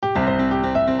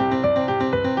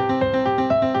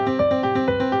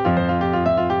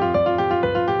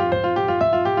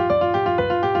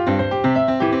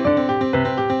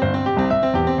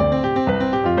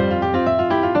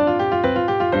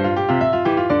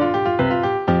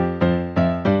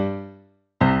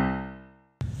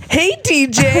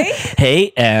TJ.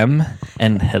 Hey, Em,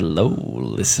 and hello,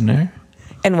 listener.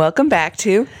 And welcome back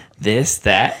to This,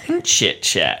 That, and Chit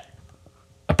Chat,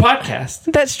 a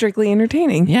podcast. That's Strictly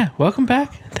Entertaining. Yeah, welcome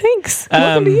back. Thanks.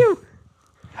 Welcome to you.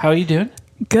 How are you doing?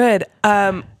 Good.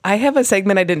 I have a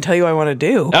segment I didn't tell you I want to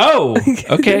do. Oh,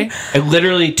 okay. I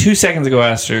literally 2 seconds ago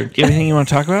asked her, do you have anything you want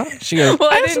to talk about? She goes, Well,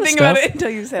 I have didn't some think stuff." about it until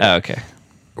you said Oh, it. okay.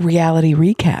 Reality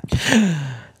recap.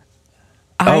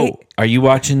 Are you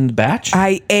watching The Batch?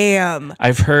 I am.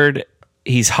 I've heard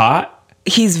he's hot,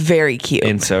 He's very cute.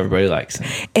 and so everybody likes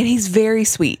him. And he's very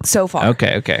sweet so far.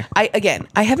 Okay.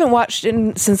 I haven't watched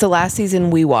it since the last season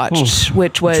we watched, which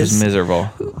Which was was miserable.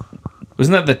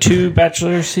 Wasn't that the 2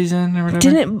 Bachelor season or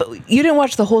whatever? you didn't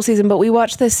watch the whole season, but we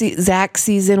watched the Zach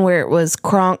season where it was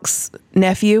Kronk's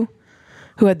nephew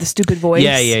who had the stupid voice.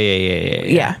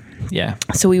 Yeah.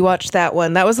 So we watched that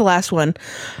one. That was the last one.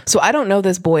 So I don't know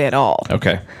this boy at all,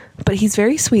 Okay. but he's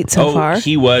very sweet so far.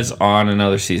 He was on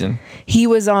another season. He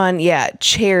was on,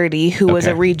 Charity, who was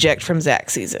a Okay. reject from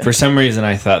Zach's season. For some reason,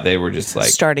 I thought they were just like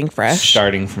Starting fresh.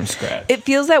 starting from scratch. It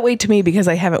feels that way to me because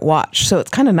I haven't watched, so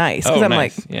it's kind of nice. Because I'm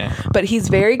nice. like, Yeah. But he's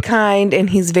very kind and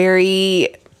he's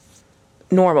very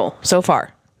normal so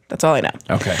far. That's all I know.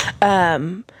 Okay.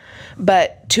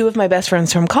 But 2 of my best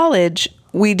friends from college,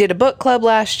 we did a book club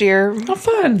last year. Oh,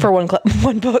 fun. For one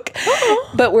book.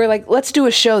 But we're like, let's do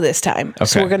a show this time. So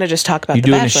Okay. we're going to just talk about You're The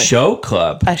doing Bachelor. a show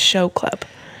club. A show club.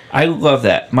 I love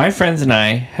that. My friends and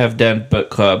I have done book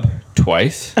club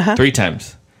twice, 3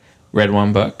 times. Read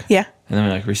one book. Yeah. And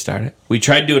then we restart it. We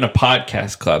tried doing a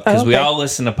podcast club because we Okay. all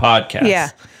listen to podcasts. Yeah.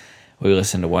 We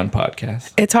listen to one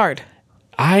podcast. It's hard.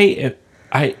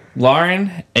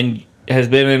 Lauren has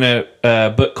been in a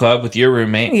book club with your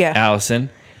roommate, Yeah. Allison.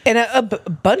 And a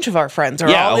bunch of our friends are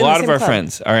Yeah, all a in the lot of same our club.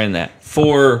 friends are in that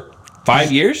for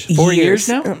 5 years, 4 years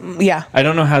now. Yeah. I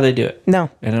don't know how they do it. No.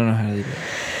 I don't know how they do it.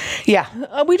 Yeah.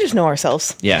 We just know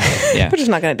ourselves. Yeah. We're just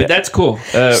not going to do But it. that's cool.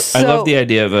 I love the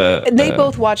idea of a. And they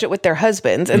both watch it with their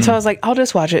husbands. And so I was like, I'll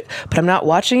just watch it. But I'm not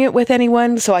watching it with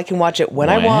anyone, so I can watch it when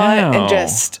I want Wow. and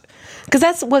just... Because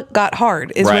that's what got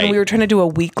hard, is Right. when we were trying to do a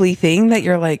weekly thing that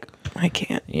you're like, I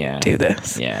can't Yeah. do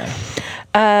this. Yeah.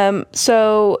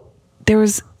 So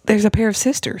there's a pair of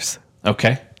sisters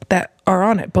Okay. that are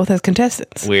on it, both as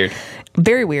contestants. Weird.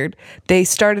 Very weird. They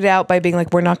started out by being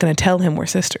like, we're not going to tell him we're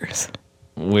sisters.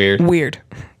 Weird. Weird.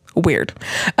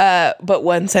 But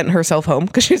one sent herself home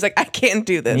because she was like, I can't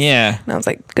do this. Yeah. And I was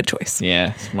like, good choice.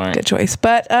 Yeah. Smart. Good choice.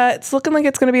 But it's looking like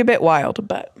it's going to be a bit wild,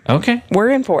 but Okay. we're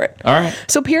in for it. All right.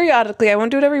 So periodically, I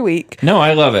won't do it every week. No,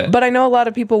 I love it. But I know a lot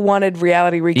of people wanted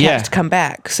reality recaps Yeah. to come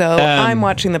back. So I'm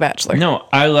watching The Bachelor. No,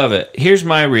 I love it. Here's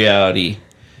my reality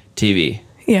TV.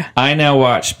 Yeah. I now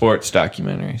watch sports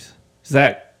documentaries.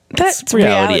 That's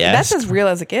reality-esque. That's as real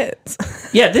as it gets.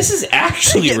 Yeah, this is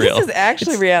actually Yeah, real. This is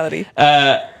actually reality.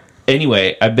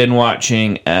 Anyway, I've been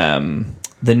watching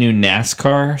the new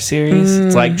NASCAR series.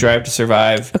 It's like Drive to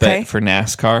Survive, Okay. but for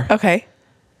NASCAR. Okay.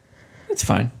 It's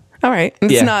fine. All right.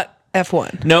 It's Yeah. not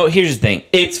F1. No, here's the thing.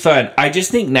 It's fun. I just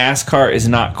think NASCAR is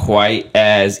not quite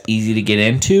as easy to get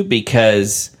into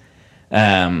because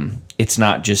it's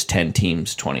not just 10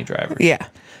 teams, 20 drivers. Yeah.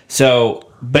 So,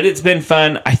 but it's been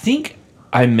fun. I think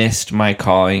I missed my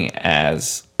calling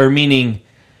meaning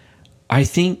I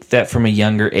think that from a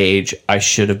younger age, I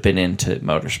should have been into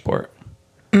motorsport.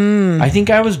 I think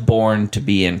I was born to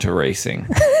be into racing.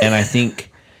 And I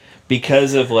think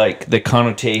because of like the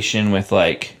connotation with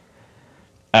like,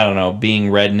 I don't know,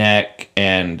 being redneck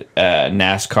and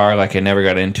NASCAR, like I never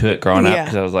got into it growing up Yeah.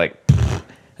 because I was like,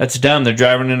 that's dumb. They're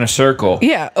driving in a circle.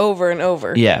 Yeah. Over and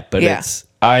over. Yeah, but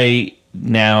I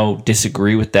now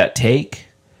disagree with that take.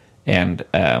 And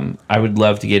I would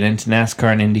love to get into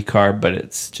NASCAR and IndyCar, but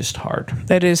it's just hard.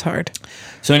 That is hard.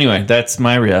 So anyway, that's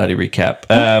my reality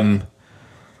recap.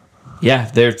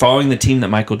 Yeah, they're following the team that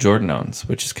Michael Jordan owns,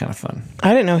 which is kind of fun. I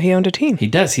didn't know he owned a team. He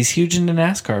does. He's huge into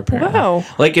NASCAR, apparently. Wow.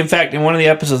 Like, in fact, in one of the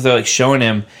episodes, they're like showing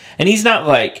him, and he's not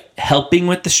like helping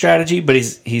with the strategy, but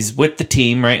he's with the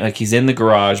team, right? Like he's in the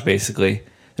garage, basically.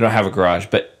 They don't have a garage,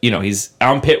 but you know, he's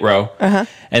on pit row,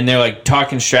 and they're like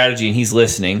talking strategy, and he's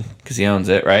listening because he owns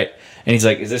it, right? And he's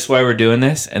like, "Is this why we're doing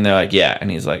this?" And they're like, "Yeah." And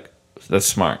he's like, "That's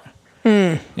smart."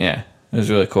 Yeah, it was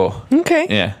really cool. Okay.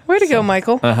 Yeah. Way to go,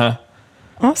 Michael. Uh-huh.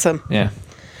 Awesome. Yeah.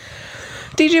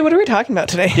 DJ, what are we talking about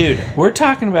today? Dude, we're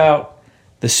talking about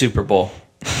the Super Bowl.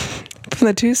 From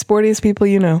the 2 sportiest people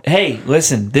you know. Hey,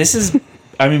 listen, this is,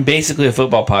 basically a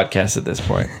football podcast at this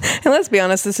point. And let's be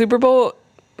honest, the Super Bowl,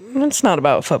 it's not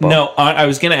about football. No, I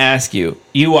was going to ask you,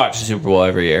 you watch the Super Bowl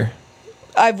every year.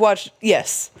 I've watched,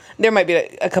 yes. There might be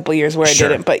a couple years where I Sure.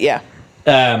 didn't, but yeah.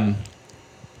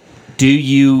 Do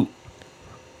you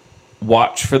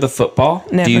watch for the football?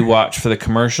 Never. Do you watch for the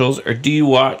commercials, or do you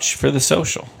watch for the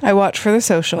social? I watch for the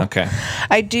social. Okay.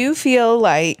 I do feel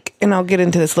like, and I'll get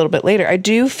into this a little bit later, I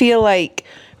do feel like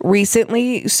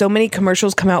recently so many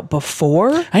commercials come out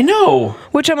before, I know.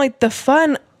 which I'm like, the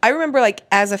fun. I remember like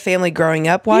as a family growing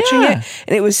up watching Yeah. it,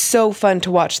 and it was so fun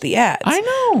to watch the ads. I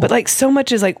know. But like so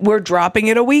much is like, we're dropping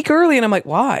it a week early, and I'm like,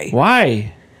 why?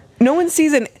 Why? No one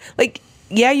sees it. Like,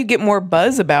 yeah, you get more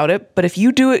buzz about it, but if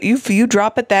you do it, if you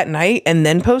drop it that night and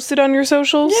then post it on your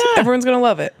socials, Yeah. everyone's going to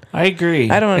love it. I agree.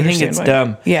 I don't I think understand it's why.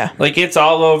 dumb. Yeah. Like, it's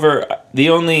all over. The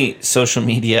only social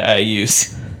media I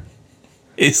use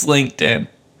is LinkedIn.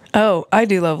 Oh, I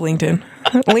do love LinkedIn.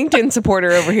 LinkedIn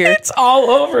supporter over here. It's all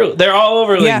over. They're all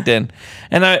over Yeah. LinkedIn.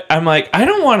 And I'm like, I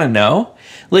don't want to know.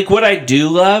 Like, what I do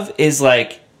love is,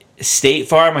 like, State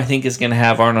Farm, I think, is going to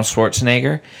have Arnold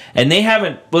Schwarzenegger. And they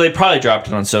haven't, well, they probably dropped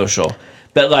it on social.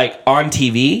 But, like, on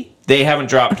TV, they haven't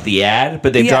dropped the ad,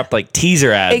 but they've Yeah. dropped, like,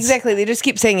 teaser ads. Exactly. They just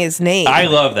keep saying his name. I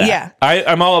love that. Yeah.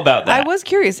 I'm all about that. I was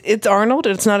curious. It's Arnold.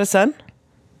 It's not a son.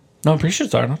 No, I'm pretty sure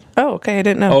it's Arnold. Oh, okay. I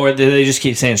didn't know. Or did they just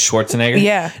keep saying Schwarzenegger?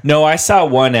 Yeah. No, I saw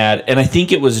one ad, and I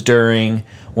think it was during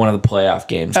one of the playoff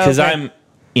games, because Okay. I'm,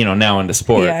 now into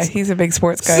sports. Yeah, he's a big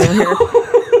sports guy over here.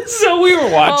 So we were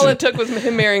watching. All it took was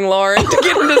him marrying Lauren to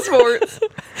get into sports.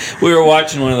 We were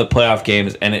watching one of the playoff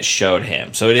games, and it showed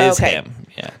him. So it is Okay. him.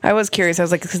 Yeah. I was curious. I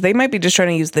was like, because they might be just trying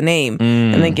to use the name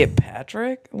and then get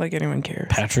Patrick. Like anyone cares.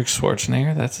 Patrick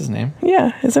Schwarzenegger, that's his name.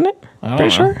 Yeah, isn't it? I don't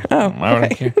Pretty know. sure. Oh, I don't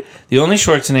okay. care. The only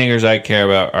Schwarzeneggers I care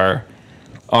about are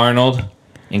Arnold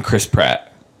and Chris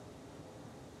Pratt.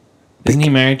 Isn't he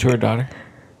married to her daughter?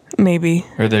 Maybe.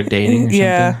 Or they're dating or something?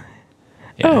 Yeah.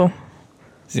 Oh,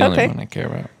 He's the only okay. one I care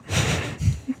about.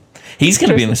 He's going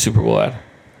to be in the Super Bowl ad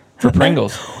for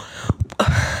Pringles.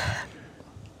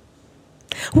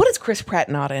 what is Chris Pratt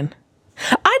not in?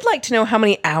 I'd like to know how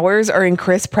many hours are in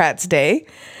Chris Pratt's day.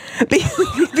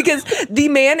 Because the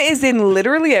man is in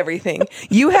literally everything.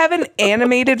 You have an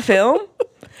animated film,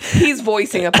 he's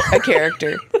voicing a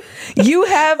character. You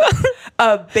have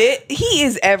a bit, he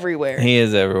is everywhere. He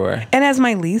is everywhere. And as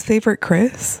my least favorite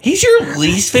Chris, He's your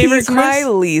least favorite he's Chris? my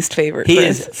least favorite He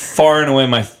Chris. is far and away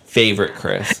my favorite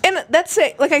Chris. And that's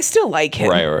it. Like, I still like him.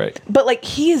 Right. But, like,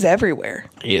 he is everywhere.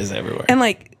 He is everywhere. And,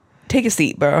 like, take a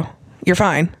seat, bro. You're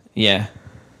fine. Yeah.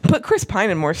 Put Chris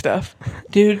Pine in more stuff.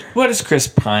 Dude, what has Chris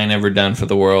Pine ever done for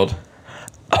the world?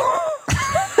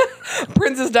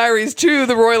 Princess Diaries 2,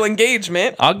 The Royal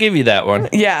Engagement. I'll give you that one.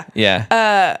 Yeah.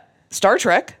 Yeah. Star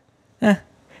Trek.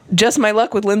 Just My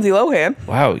Luck with Lindsay Lohan.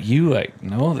 Wow, you, like,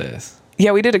 know this.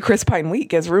 Yeah, we did a Chris Pine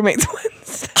week as roommates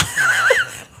once.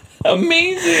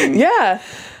 Amazing. Yeah.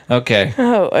 Okay.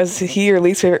 Oh, is he your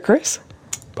least favorite Chris?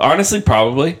 Honestly,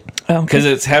 probably. Oh, Because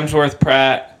it's Hemsworth,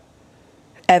 Pratt,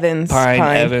 Evans. Pine,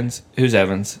 Evans. Who's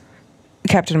Evans?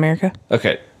 Captain America.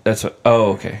 Okay. That's what.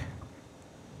 Oh, okay.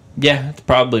 Yeah, it's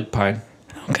probably Pine.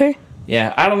 Okay.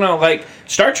 Yeah, I don't know. Like,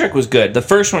 Star Trek was good. The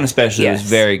first one especially was Yes.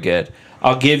 very good.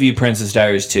 I'll give you Princess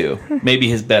Diaries 2. Maybe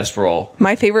his best role.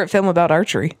 My favorite film about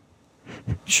archery.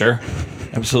 Sure.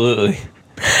 Absolutely.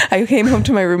 I came home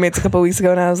to my roommates a couple weeks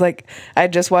ago and I was like, I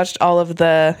had just watched all of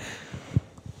the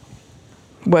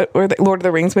what were the Lord of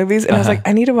the Rings movies, and I was like,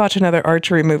 I need to watch another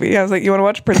archery movie. I was like, you want to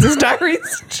watch Princess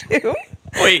Diaries too?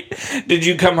 Wait, did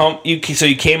you come home? So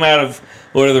you came out of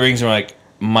Lord of the Rings and were like,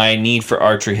 my need for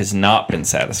archery has not been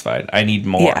satisfied. I need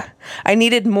more. Yeah, I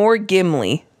needed more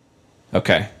Gimli.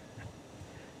 Okay.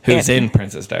 Who's And- in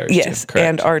Princess Diaries? Yes, too, correct?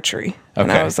 and archery.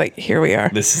 And I Okay. was like, here we are.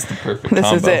 This is the perfect This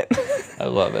combo. is it. I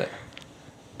love it.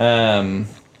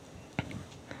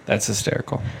 That's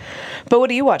hysterical. But what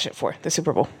do you watch it for? The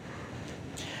Super Bowl.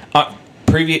 I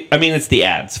mean, it's the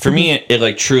ads. For me, it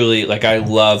like truly, like, I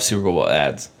love Super Bowl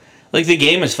ads. Like, the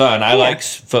game is fun. I like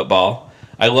football.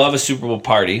 I love a Super Bowl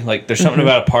party. Like, there's something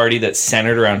about a party that's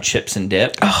centered around chips and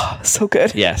dip. Oh, so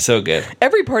good. Yeah, so good.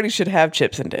 Every party should have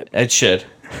chips and dip. It should.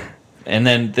 And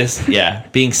then this,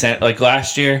 being sent, like,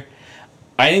 last year,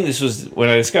 I think this was when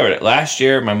I discovered it. Last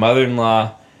year, my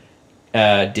mother-in-law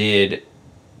did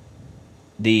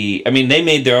they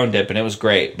made their own dip, and it was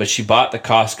great. But she bought the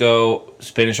Costco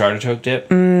spinach artichoke dip.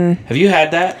 Have you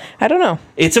had that? I don't know.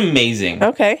 It's amazing.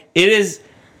 Okay.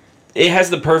 It has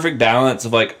the perfect balance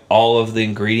of, like, all of the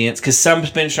ingredients. Because some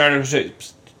spinach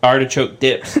artichoke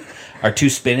dips are too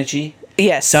spinachy.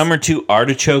 Yes. Some are too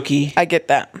artichokey. I get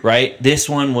that. Right? This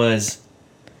one was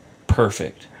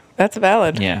perfect. That's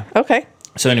valid. Yeah. Okay.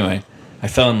 So anyway, I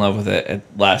fell in love with it at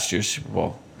last year's Super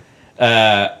Bowl.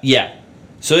 Yeah.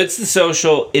 So it's the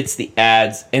social, it's the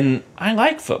ads, and I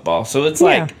like football. So it's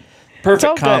like all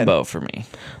perfect good. combo for me.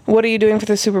 What are you doing for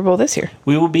the Super Bowl this year?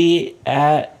 We will be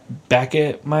back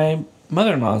at my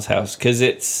mother-in-law's house because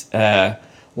it's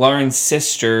Lauren's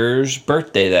sister's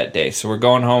birthday that day. So we're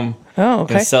going home. Oh,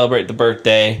 okay. Gonna celebrate the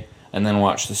birthday and then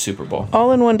watch the Super Bowl.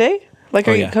 All in one day? Like,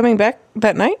 are you yeah. coming back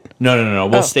that night? No.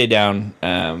 We'll stay down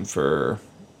for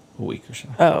a week or so.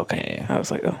 Oh, okay. Yeah. I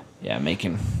was like, oh. Yeah,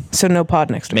 So no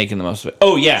pod next week. making the most of it.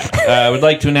 Oh, yeah. I would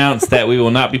like to announce that we will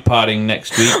not be potting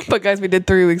next week. But guys, we did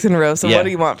 3 weeks in a row, so Yeah. what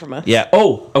do you want from us? Yeah.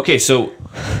 Oh, okay. So,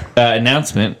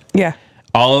 announcement. Yeah.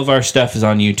 All of our stuff is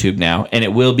on YouTube now, and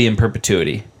it will be in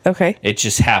perpetuity. Okay. It's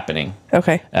just happening.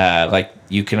 Okay. Like,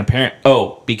 you can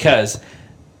because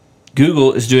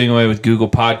Google is doing away with Google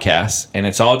Podcasts, and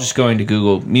it's all just going to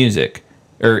Google Music,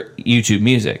 or YouTube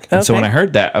Music. And so Okay. when I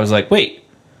heard that, I was like, wait.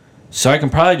 So I can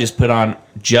probably just put on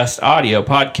just audio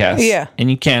podcasts. Yeah. And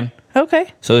you can.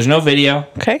 Okay. So there's no video.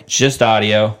 Okay. It's just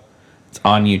audio. It's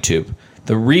on YouTube.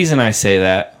 The reason I say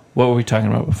that, what were we talking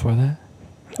about before that?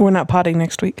 We're not potting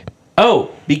next week.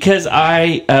 Oh, because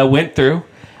I went through,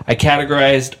 I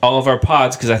categorized all of our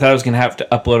pods because I thought I was going to have to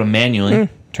upload them manually.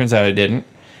 Turns out I didn't.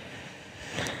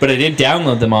 But I did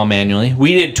download them all manually.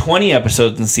 We did 20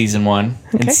 episodes in season 1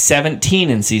 Okay. and 17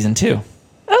 in season 2.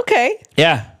 Okay.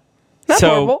 Yeah. Not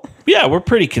horrible. Yeah, we're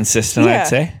pretty consistent, Yeah. I'd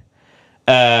say.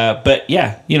 But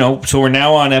yeah, so we're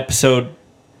now on episode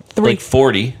 3.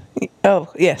 40. Oh,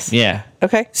 yes. Yeah.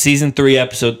 Okay. Season 3,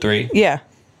 episode 3. Yeah.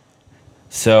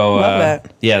 So, Love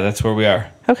that. yeah, that's where we are.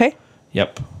 Okay.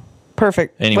 Yep.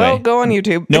 Perfect. Anyway. Well, go on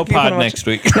YouTube. No if you pod wanna watch next it.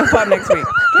 week. No pod next week.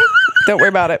 Okay. Don't worry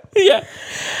about it. Yeah.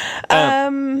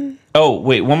 Oh,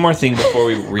 wait, one more thing before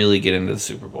we really get into the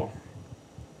Super Bowl.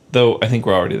 Though I think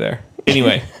we're already there.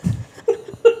 Anyway.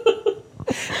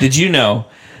 Did you know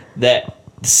that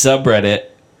subreddit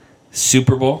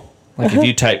Super Bowl, like if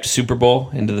you typed Super Bowl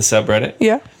into the subreddit,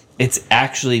 Yeah. it's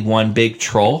actually one big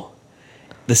troll.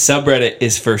 The subreddit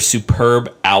is for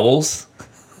superb owls.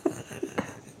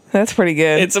 That's pretty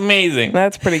good. It's amazing.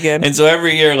 That's pretty good. And so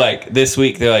every year, like this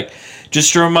week, they're like,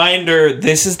 just a reminder,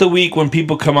 this is the week when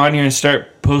people come on here and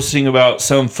start posting about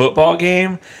some football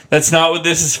game. That's not what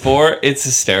this is for. It's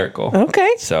hysterical.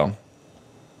 Okay. So,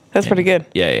 That's pretty good.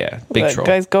 yeah. Big But troll.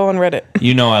 guys, go on Reddit.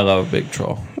 You know I love a big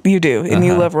troll. You do. And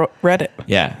you love Reddit.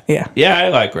 Yeah. Yeah. Yeah, I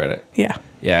like Reddit. Yeah.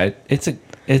 Yeah,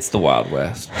 it's the Wild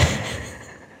West.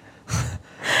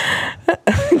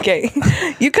 Okay.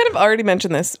 You kind of already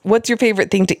mentioned this. What's your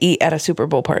favorite thing to eat at a Super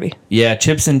Bowl party? Yeah,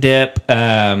 chips and dip.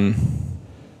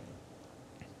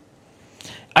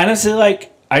 Honestly, I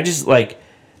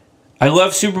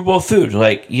love Super Bowl food.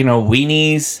 Like,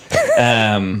 weenies.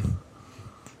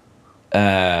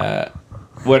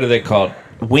 What are they called?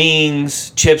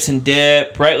 Wings, chips and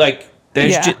dip, right? Like,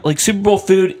 there's Yeah. like Super Bowl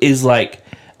food is like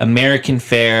American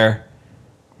fare.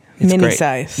 It's Mini great.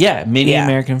 size. Yeah, mini Yeah.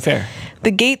 American fare.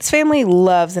 The Gates family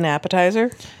loves an appetizer.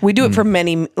 We do it for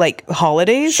many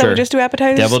holidays. So Sure. we just do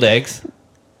appetizers. Deviled eggs.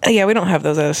 Yeah, we don't have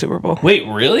those at a Super Bowl. Wait,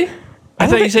 really? I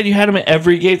thought you said you had them at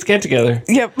every Gates get together.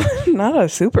 Yep. Not a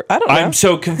super. I don't know. I'm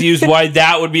so confused why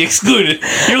that would be excluded.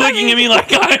 You're looking at me like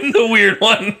I'm the weird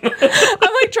one.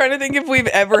 I'm like trying to think if we've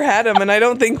ever had them, and I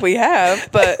don't think we have,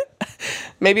 but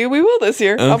maybe we will this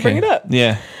year. I'll bring it up.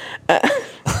 Yeah.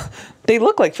 They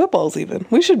look like footballs even.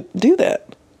 We should do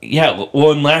that. Yeah,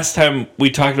 well, and last time we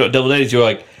talked about double days, you were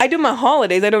like, I do my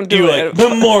holidays. I don't do you were it. like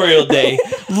Memorial Day,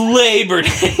 Labor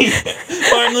Day,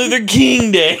 Martin Luther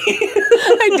King Day.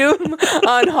 I do them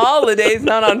on holidays,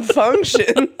 not on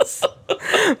functions.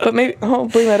 But maybe I'll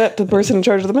bring that up to the person in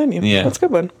charge of the menu. Yeah. That's a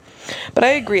good one. But I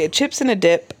agree. A chips and a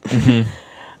dip,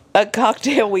 a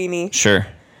cocktail weenie, Sure.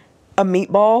 a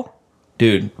meatball.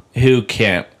 Dude, who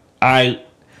can't?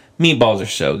 Meatballs are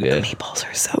so good. Meatballs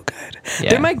are so good.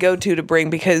 Yeah. They're my go-to to bring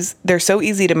because they're so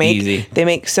easy to make. Easy. They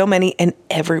make so many, and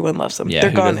everyone loves them. Yeah, They're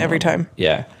who gone doesn't every love them? time.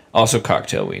 Yeah. Also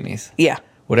cocktail weenies. Yeah.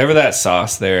 Whatever that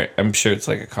sauce there, I'm sure it's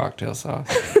like a cocktail sauce.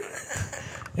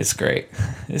 It's great.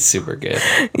 It's super good.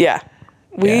 Yeah.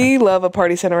 We love a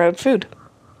party centered around food.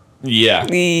 Yeah.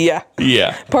 Yeah.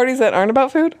 Yeah. Parties that aren't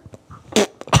about food? I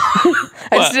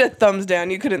just did a thumbs down.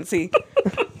 You couldn't see.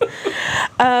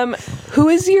 Who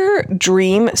is your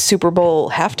dream Super Bowl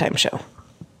halftime show?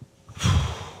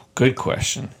 Good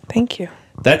question. Thank you.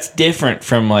 That's different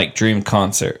from like dream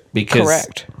concert because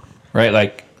Correct. right?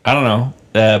 Like I don't know,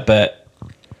 but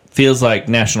feels like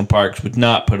National Parks would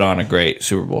not put on a great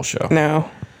Super Bowl show. No.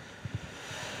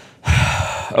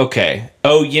 Okay.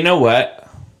 Oh, you know what?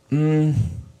 Oh,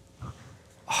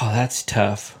 that's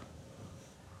tough.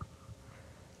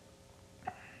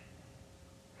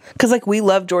 Because, like, we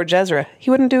love George Ezra. He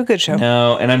wouldn't do a good show.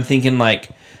 No, and I'm thinking like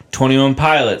 21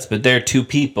 Pilots, but they're 2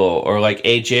 people, or like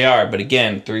AJR, but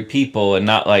again 3 people, and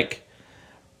not like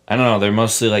I don't know. They're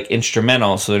mostly like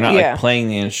instrumental, so they're not Yeah. like playing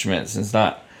the instruments. It's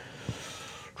not.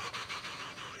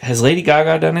 Has Lady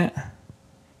Gaga done it?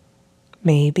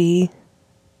 Maybe.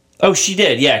 Oh, she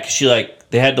did. Yeah, because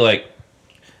they had to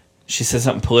she said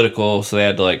something political, so they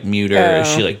had to mute her as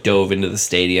she dove into the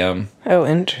stadium. Oh,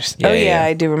 interesting. Yeah.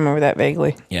 I do remember that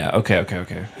vaguely. Yeah. Okay.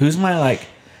 Who's my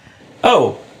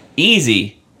Oh,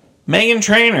 easy. Meghan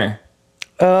Trainor.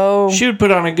 Oh, She would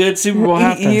put on a good Super Bowl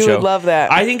halftime show. You would love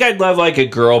that. I think I'd love a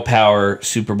girl power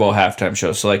Super Bowl halftime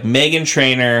show. So Meghan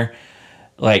Trainor,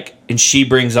 and she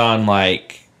brings on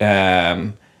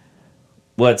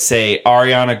let's say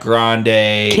Ariana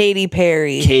Grande, Katy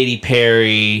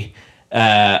Perry.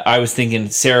 I was thinking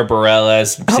Sarah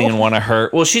Bareilles singing one of her.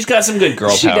 Well, she's got some good girl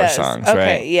She power does. songs,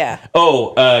 Okay, right? yeah.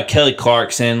 Oh, Kelly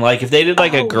Clarkson. If they did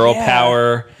a girl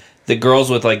power, the girls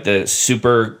with the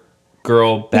super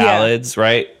girl ballads,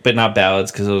 right? But not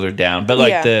ballads because those are down. But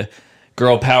the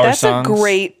girl power songs. That's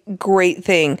a great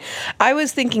thing. I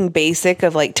was thinking basic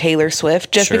of Taylor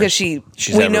Swift, just Sure. because She's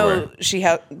we everywhere. know she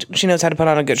knows how to put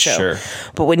on a good show. Sure.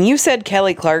 But when you said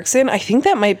Kelly Clarkson, I think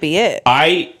that might be it.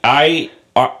 I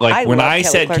when love I Kelly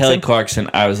said Clarkson. Kelly Clarkson,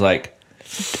 I was like,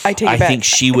 I take it I back. think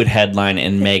she would headline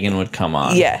and Megan would come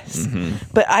on. Yes.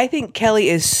 But I think Kelly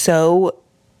is so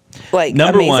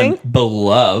Number amazing. one,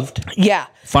 beloved. Yeah.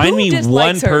 Find Who me one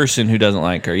dislikes her? person who doesn't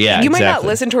like her. Yeah, You might not exactly.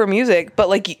 listen to her music,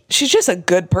 but she's just a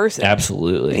good person.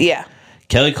 Absolutely. Yeah.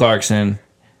 Kelly Clarkson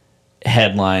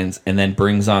headlines and then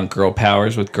brings on girl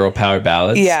powers with girl power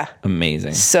ballads. Yeah.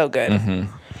 Amazing. So good. Mm-hmm.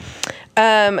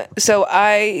 So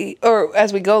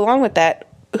as we go along with that,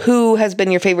 who has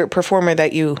been your favorite performer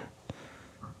that you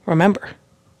remember?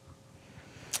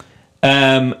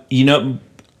 I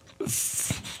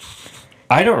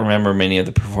don't remember many of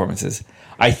the performances.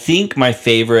 I think my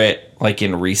favorite,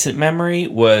 in recent memory,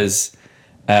 was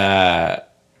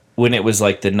when it was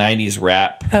the 90s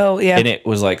rap. Oh, yeah. And it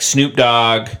was Snoop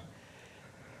Dogg.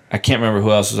 I can't remember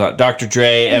who else was on. Dr.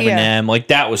 Dre, Eminem. Yeah.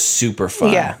 That was super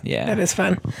fun. Yeah. That is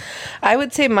fun. I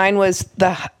would say mine was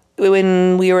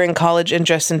when we were in college and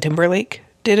Justin Timberlake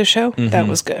did a show. Mm-hmm. That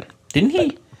was good. Didn't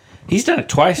he? He's done it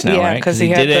twice now, Yeah, right? because he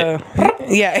had did it.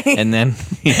 Yeah. And then,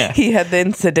 yeah. he had the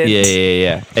incident.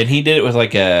 Yeah. And he did it with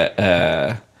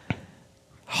a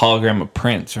hologram of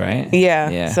Prince, right?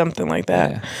 Yeah, something like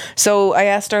that. Yeah. So I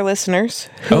asked our listeners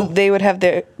who they would have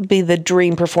be the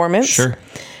dream performance. Sure.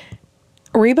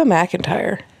 Reba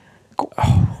McEntire.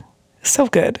 Oh, so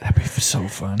good. That'd be so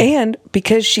fun. And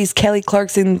because she's Kelly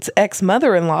Clarkson's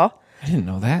ex-mother-in-law. I didn't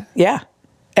know that. Yeah. Wait,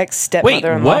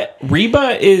 Ex-stepmother-in-law. what?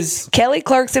 Reba is... Kelly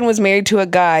Clarkson was married to a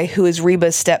guy who is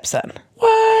Reba's stepson.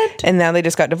 What? And now they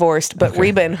just got divorced. But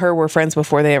Reba and her were friends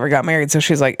before they ever got married. So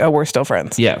she's like, oh, we're still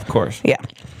friends. Yeah, of course. Yeah.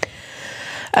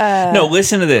 No,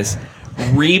 listen to this.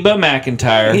 Reba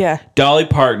McEntire, Yeah. Dolly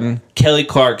Parton, Kelly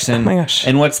Clarkson, Oh my gosh.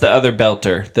 and what's the other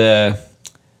belter? The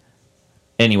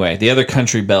other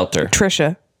country belter.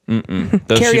 Trisha.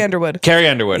 Those Carrie Underwood. Carrie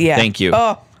Underwood. Yeah. Thank you.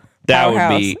 Oh, that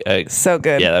powerhouse. would be So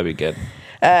good. Yeah, that'd be good.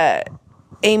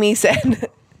 Amy said,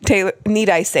 Taylor, need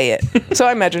I say it? So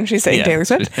I imagine she's saying Yeah. Taylor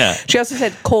Swift. Yeah. She also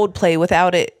said Coldplay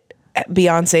without it,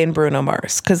 Beyonce and Bruno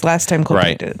Mars, because last time Coldplay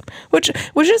Right. did it, which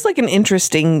was just an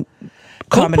interesting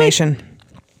combination.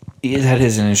 Yeah, that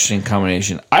is an interesting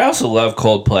combination. I also love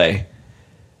Coldplay.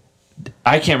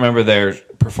 I can't remember their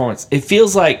performance. It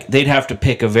feels like they'd have to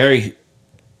pick a very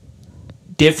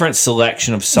different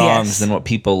selection of songs Yes. than what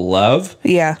people love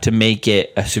Yeah. to make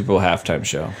it a Super Bowl halftime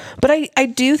show. But I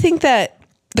do think that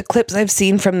the clips I've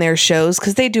seen from their shows,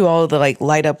 because they do all of the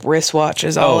light up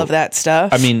wristwatches, all of that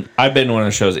stuff. I mean, I've been to one of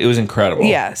the shows. It was incredible.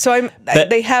 yeah. So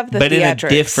they have the but theatrics. in a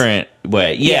different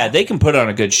way. Yeah, Yeah. they can put on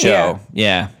a good show.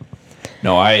 Yeah.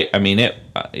 No, I mean it.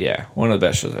 Yeah, one of the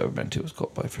best shows I've ever been to was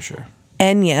Coldplay for sure.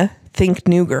 Enya, think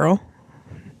New Girl.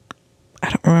 I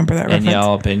don't remember that And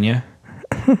reference. Jalapeno.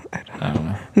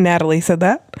 Natalie said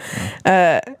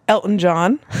that. Elton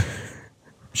John,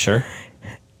 Sure.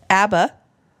 ABBA,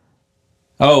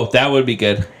 Oh, that would be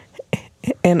good.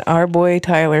 and our boy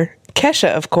Tyler. Kesha,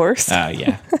 of course.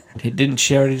 Yeah. Didn't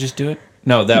she already just do it?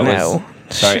 No, that No.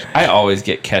 was. Sorry, I always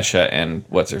get Kesha and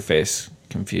what's her face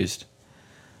confused.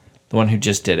 The one who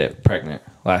just did it, pregnant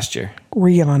last year.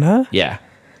 Rihanna. Yeah,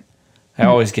 I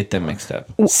always get them mixed up.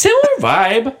 Similar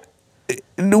vibe.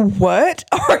 What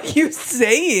are you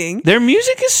saying? Their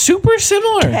music is super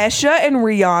similar. Kesha and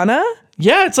Rihanna?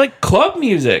 Yeah, it's like club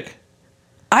music.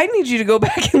 I need you to go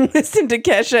back and listen to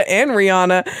Kesha and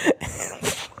Rihanna.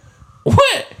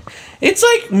 What? It's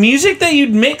like music that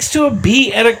you'd mix to a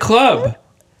beat at a club.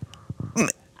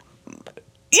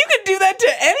 You could do that to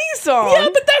any song. Yeah,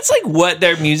 but that's like what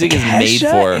their music is made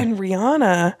Kesha for. and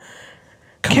Rihanna.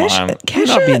 Come on. I'm not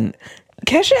Kesha, being-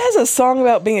 Kesha has a song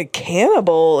about being a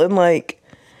cannibal and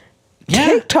Yeah.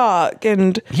 TikTok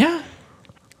and Yeah.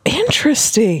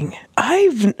 Interesting.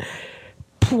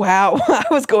 Wow. I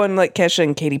was going like Kesha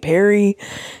and Katy Perry.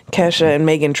 Kesha and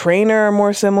Meghan Trainor are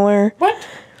more similar. What?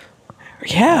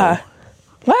 Yeah.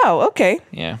 Wow. Okay.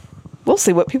 Yeah. We'll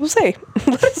see what people say.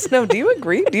 Let us know. Do you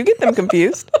agree? Do you get them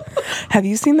confused? Have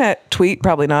you seen that tweet?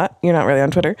 Probably not. You're not really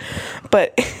on Twitter.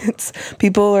 But it's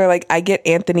people are like, I get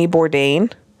Anthony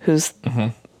Bourdain, who's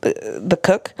the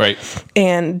cook. Right.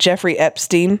 And Jeffrey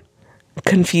Epstein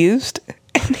confused.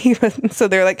 And so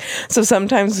they're like, so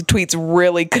sometimes the tweets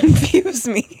really confuse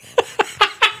me.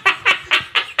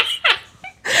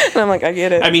 And I'm like, I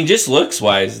get it. I mean, just looks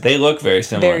wise, they look very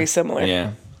similar. Very similar.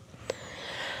 Yeah.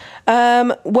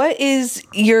 What is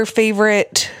your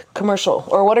favorite commercial,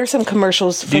 or what are some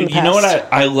commercials from the past? You know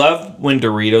what? I love when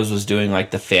Doritos was doing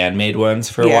like the fan made ones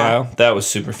for a while. That was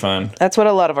super fun. That's what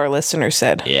a lot of our listeners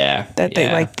said. Yeah. That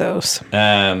they liked those.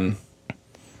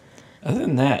 Other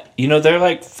than that, they're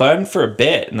like fun for a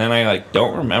bit, and then I like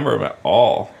don't remember them at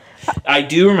all. I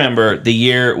do remember the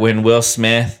year when Will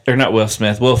Ferrell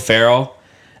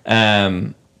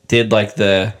did like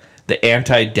the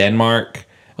anti-Denmark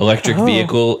electric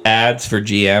vehicle ads for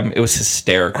GM. It was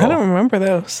hysterical. I don't remember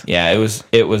those. Yeah,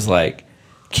 it was like,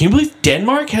 can you believe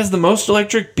Denmark has the most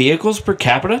electric vehicles per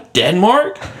capita?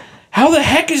 Denmark? How the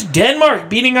heck is Denmark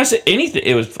beating us at anything?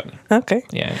 It was funny. Okay.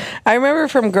 Yeah. I remember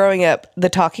from growing up, the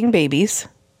Talking Babies.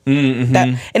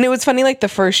 Mm-hmm. And it was funny like the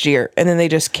first year, and then they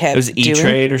just kept It was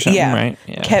E-Trade or something, right?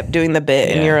 Yeah. Kept doing the bit,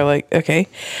 and you were like, okay.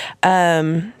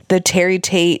 The Terry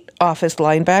Tate office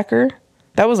linebacker.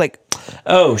 That was like...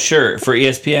 Oh, sure. For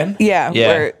ESPN? Yeah.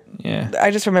 Yeah.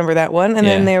 I just remember that one. And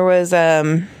then there was...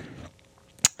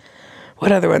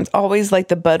 what other ones? Always like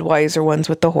the Budweiser ones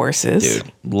with the horses.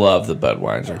 Dude, love the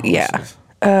Budweiser horses.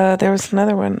 Yeah. There was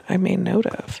another one I made note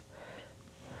of.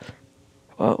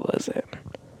 What was it?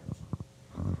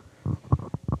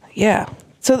 Yeah.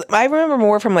 So I remember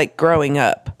more from like growing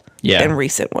up than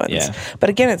recent ones. Yeah.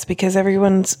 But again, it's because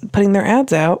everyone's putting their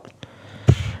ads out.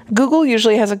 Google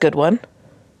usually has a good one.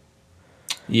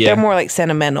 Yeah. They're more like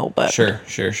sentimental, but Sure.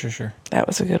 that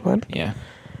was a good one. Yeah.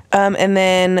 And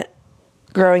then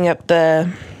growing up,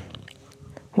 the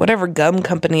whatever gum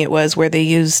company it was where they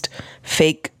used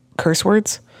fake curse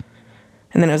words.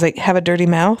 And then it was like, have a dirty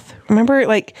mouth. Remember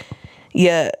like,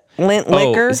 lint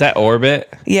liquor? Oh, is that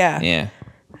Orbit? Yeah. Yeah.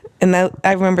 And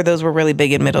I remember those were really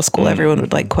big in middle school. Everyone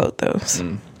would like quote those.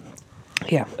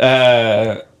 Yeah.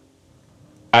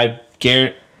 I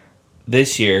guarantee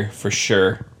this year for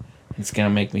sure, it's going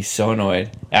to make me so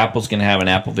annoyed. Apple's going to have an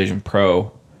Apple Vision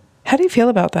Pro. How do you feel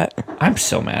about that? I'm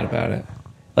so mad about it.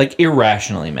 Like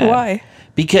irrationally mad. Why?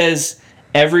 Because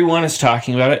everyone is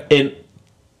talking about it, and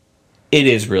it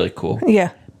is really cool.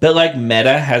 Yeah. But like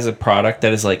Meta has a product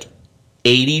that is like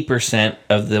 80%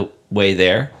 of the way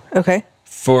there. Okay.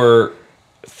 For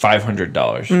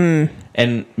 $500.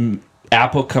 And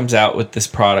Apple comes out with this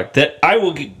product that I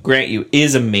will grant you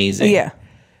is amazing. Yeah.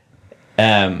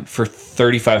 For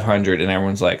 $3,500, and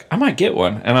everyone's like, I might get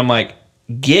one. And I'm like,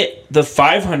 get the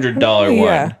 $500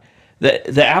 one.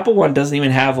 The Apple one doesn't even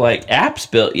have like apps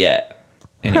built yet.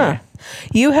 Anyway.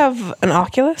 You have an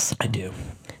Oculus? I do.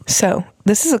 So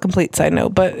this is a complete side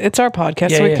note, but it's our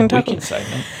podcast, so we can talk. Side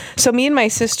note. So me and my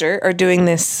sister are doing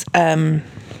this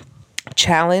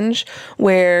challenge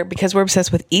where, because we're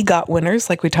obsessed with EGOT winners,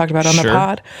 like we talked about on the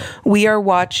pod, we are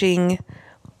watching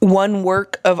one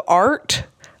work of art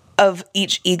of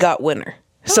each EGOT winner.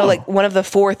 So like one of the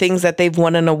 4 things that they've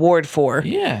won an award for,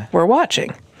 we're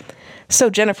watching. So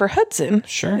Jennifer Hudson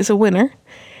is a winner,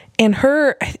 and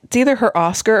it's either her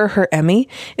Oscar or her Emmy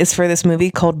is for this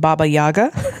movie called Baba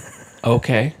Yaga.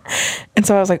 Okay. And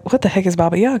so I was like, what the heck is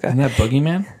Baba Yaga? Isn't that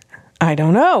Boogeyman? I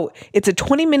don't know. It's a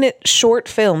 20-minute short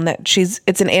film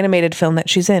it's an animated film that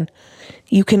she's in.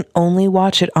 You can only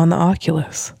watch it on the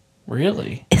Oculus.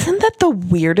 Really? Isn't that the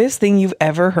weirdest thing you've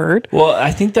ever heard? Well,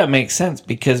 I think that makes sense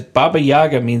because Baba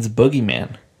Yaga means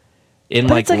boogeyman in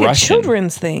But like it's like Russian. a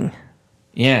children's thing.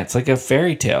 Yeah, it's like a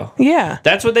fairy tale. Yeah.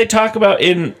 That's what they talk about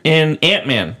in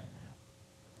Ant-Man.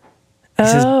 He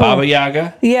says Baba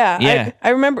Yaga. Yeah. Yeah. I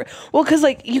remember. Well, because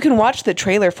like you can watch the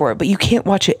trailer for it, but you can't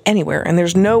watch it anywhere. And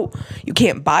you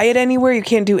can't buy it anywhere. You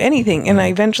can't do anything. And I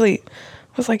eventually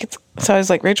was like, so I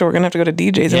was like, Rachel, we're going to have to go to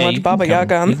DJ's and watch Baba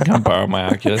Yaga. You can come borrow my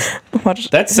Oculus.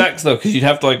 That sucks though, because you'd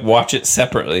have to like watch it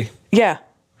separately. Yeah.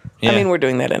 I mean, we're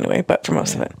doing that anyway, but for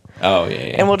most of it. Oh, yeah.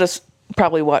 And we'll just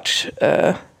probably watch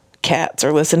Cats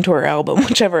or listen to her album,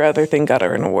 whichever other thing got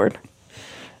her an award.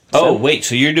 Oh, wait,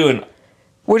 so you're doing...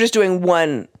 We're just doing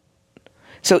one.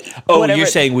 So you're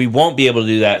saying we won't be able to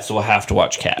do that, so we'll have to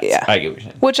watch Cats. Yeah. I get what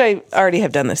you're saying. Which I already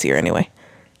have done this year anyway.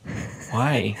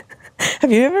 Why?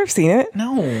 Have you ever seen it?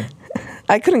 No.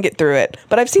 I couldn't get through it,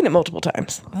 but I've seen it multiple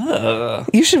times.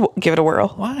 You should give it a whirl.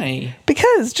 Why?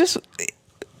 Because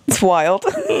it's wild.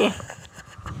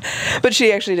 But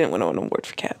she actually didn't win an award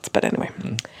for Cats. But anyway.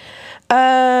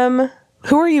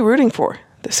 Who are you rooting for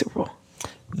the Super Bowl?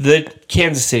 The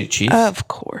Kansas City Chiefs. Of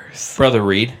course. Brother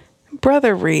Reed.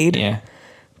 Brother Reed. Yeah.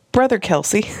 Brother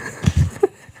Kelsey.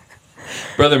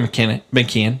 Brother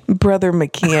McKeon. Brother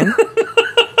McKeon.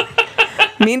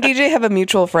 Me and DJ have a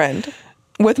mutual friend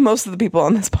with most of the people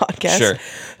on this podcast. Sure.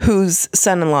 Whose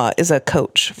son-in-law is a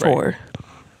coach for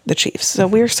the Chiefs. So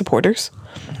we're supporters.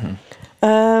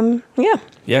 Yeah.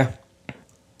 Yeah.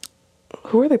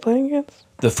 Who are they playing against?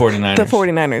 The 49ers. The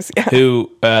 49ers, yeah.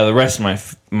 Who the rest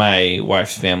of my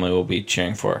wife's family will be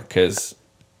cheering for because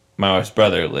my wife's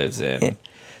brother lives in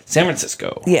San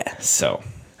Francisco. Yeah. So.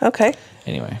 Okay.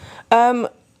 Anyway.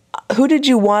 Who did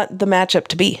you want the matchup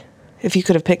to be if you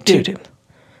could have picked two?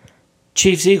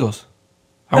 Chiefs Eagles.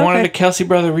 I wanted a Kelsey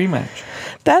brother rematch.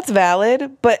 That's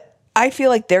valid, but I feel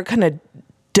like they're kind of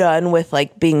done with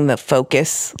like being the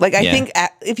focus. Like I think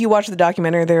if you watch the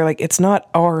documentary, they're like, it's not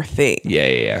our thing.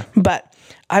 Yeah. But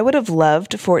I would have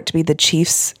loved for it to be the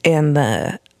Chiefs and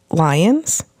the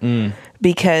Lions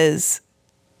because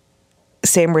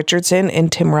Sam Richardson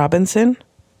and Tim Robinson,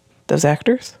 those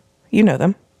actors, you know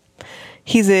them.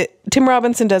 Tim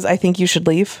Robinson does I Think You Should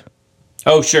Leave.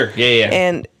 Oh, sure. Yeah.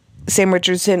 And Sam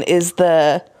Richardson is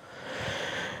the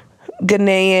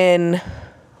Ghanaian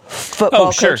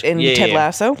football coach in Ted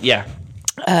Lasso. Yeah.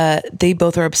 They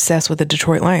both are obsessed with the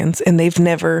Detroit Lions, and they've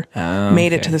never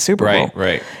made it to the Super Bowl.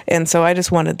 Right. And so I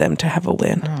just wanted them to have a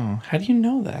win. Oh, how do you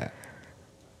know that?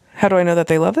 How do I know that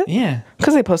they love it? Yeah.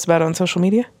 Because they post about it on social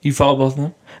media. You follow both of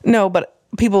them? No, but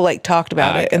people like talked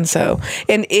about it. And so,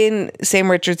 and in Sam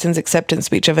Richardson's acceptance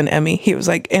speech of an Emmy, he was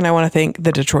like, and I want to thank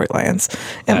the Detroit Lions.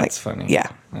 And That's funny. Yeah.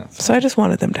 That's so I just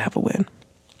wanted them to have a win.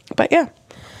 But yeah.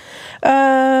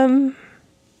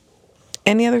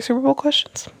 Any other Super Bowl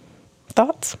questions?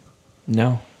 Thoughts?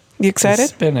 No. You excited?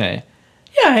 It's been yeah,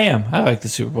 I am. I like the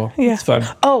Super Bowl. Yeah. It's fun.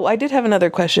 Oh, I did have another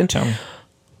question. Tell me.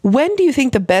 When do you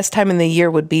think the best time in the year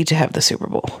would be to have the Super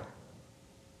Bowl?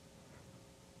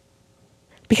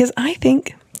 Because I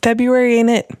think February ain't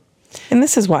it. And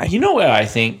this is why. You know what I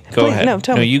think? Go ahead. No,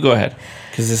 tell me. You go ahead.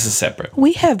 Because this is separate.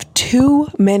 We have too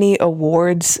many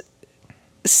awards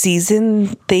season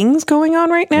things going on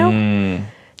right now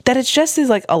that it's just is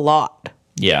like a lot.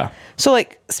 Yeah. So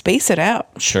like space it out.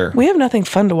 Sure. We have nothing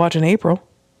fun to watch in April.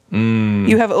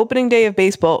 You have opening day of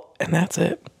baseball and that's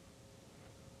it.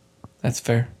 That's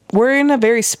fair. We're in a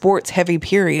very sports heavy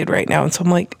period right now. And so I'm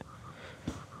like,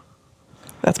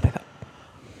 that's my thought.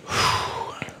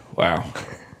 Wow.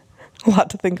 A lot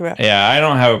to think about. Yeah, I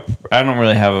don't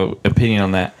really have an opinion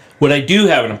on that. What I do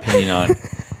have an opinion on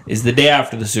is the day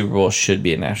after the Super Bowl should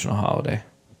be a national holiday.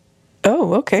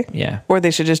 Oh, okay. Yeah. Or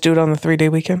they should just do it on the 3-day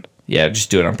weekend. Yeah, just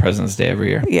do it on President's Day every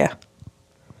year. Yeah.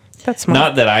 That's smart.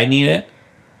 Not that I need it,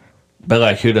 but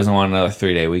like who doesn't want another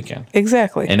 3-day weekend?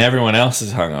 Exactly. And everyone else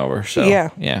is hungover, so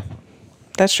yeah.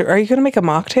 That's true. Are you going to make a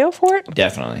mocktail for it?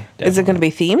 Definitely. Is it going to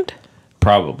be themed?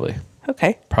 Probably.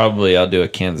 Okay. Probably I'll do a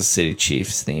Kansas City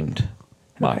Chiefs themed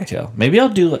mocktail. Maybe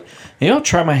I'll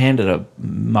try my hand at a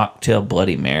mocktail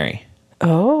Bloody Mary.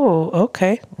 Oh,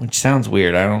 okay. Which sounds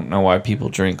weird. I don't know why people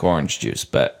drink orange juice,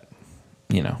 but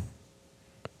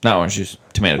not orange juice,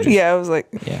 tomato juice. Yeah, I was like,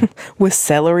 Yeah. with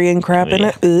celery and crap in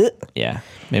it. Ugh. Yeah.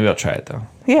 Maybe I'll try it though.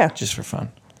 Yeah. Just for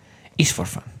fun. It's for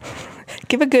fun.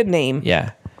 Give a good name.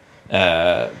 Yeah.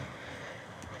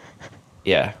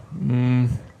 Yeah.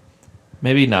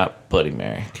 Maybe not Bloody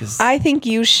Mary because I think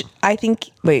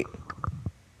wait.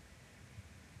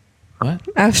 what?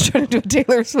 I was trying to do a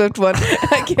Taylor Swift one.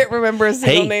 I can't remember a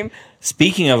single name.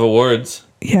 Speaking of awards,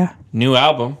 Yeah. new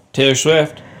album Taylor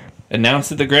Swift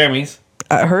announced at the Grammys.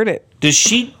 I heard it. Does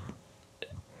she?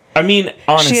 I mean,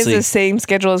 honestly, She has the same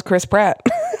schedule as Chris Pratt.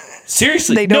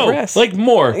 seriously, They don't no, rest. like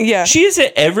more. Yeah. She is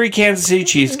at every Kansas City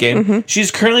Chiefs game.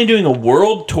 She's currently doing a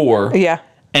world tour. Yeah.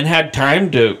 And had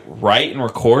time to write and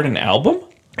record an album?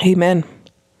 Amen.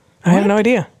 I have no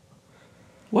idea.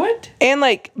 What? And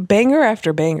like banger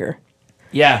after banger.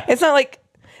 Yeah. It's not like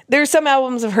there's some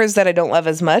albums of hers that I don't love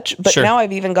as much, but Sure. now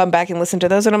I've even gone back and listened to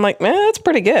those and I'm like, man, that's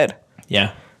pretty good.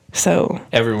 Yeah. So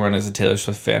Everyone is a Taylor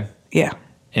Swift fan. yeah.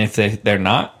 And if they're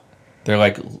not, they're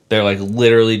like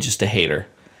literally just a hater.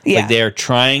 Yeah. Like they are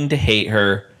trying to hate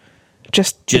her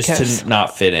Just because. to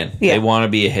not fit in. Yeah. They want to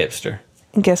be a hipster.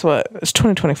 And guess what? It's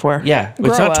 2024. Yeah. Grow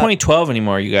It's not up. 2012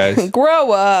 anymore, you guys.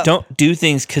 Grow up. Don't do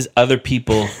things because other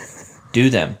people do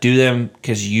them. Do them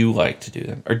because you like to do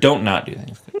them. Or don't not do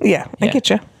things. Yeah, I Yeah. get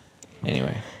you.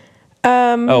 Anyway.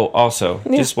 Also,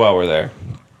 just while we're there,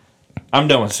 I'm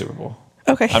done with Super Bowl.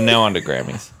 Okay. I'm now on to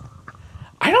Grammys.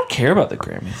 I don't care about the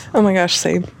Grammys. Oh my gosh,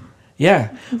 same.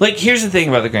 Yeah. Like, here's the thing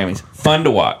about the Grammys. Fun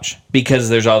to watch because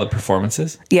there's all the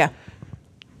performances. Yeah.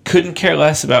 Couldn't care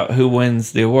less about who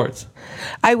wins the awards.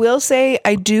 I will say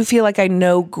I do feel like I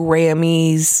know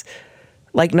Grammys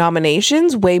like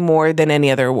nominations way more than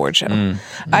any other award show.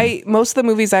 Most of the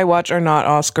movies I watch are not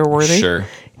Oscar worthy. Sure.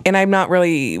 And I'm not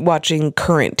really watching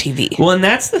current TV. Well, and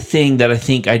that's the thing that I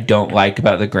think I don't like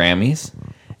about the Grammys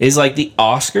is like the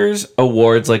Oscars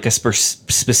awards like a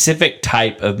specific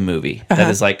type of movie that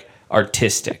is like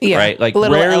artistic, right? Like a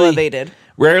little elevated.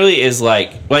 Rarely is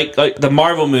like the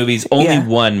Marvel movies, only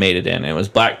one made it in. It was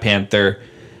Black Panther.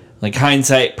 Like,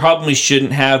 hindsight probably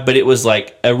shouldn't have, but it was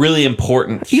like a really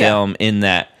important film in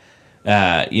that,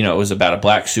 it was about a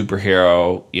black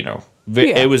superhero.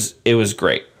 It was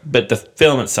great, but the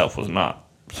film itself was not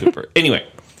super. Anyway,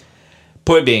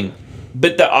 point being,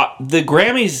 but the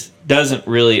Grammys doesn't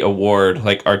really award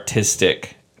like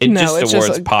artistic. It just awards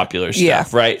like, popular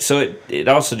stuff, right? So it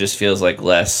also just feels like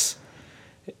less,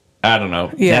 I don't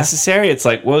know, necessary. It's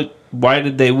like, well, why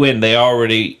did they win? They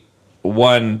already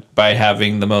won by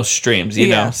having the most streams, you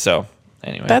know? So,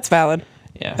 anyway. That's valid.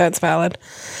 Yeah. That's valid.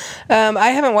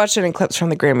 I haven't watched any clips from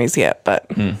the Grammys yet, but...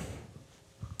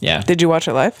 Yeah. Did you watch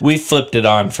it live? We flipped it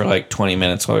on for like 20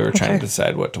 minutes while we were trying to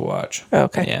decide what to watch.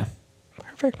 Okay. Yeah.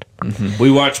 Perfect. Mm-hmm.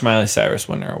 We watched Miley Cyrus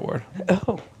win her award.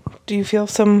 Oh. Do you feel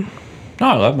some... No,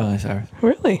 I love Miley Cyrus.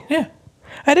 Really? Yeah.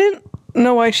 I didn't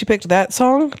know why she picked that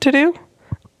song to do.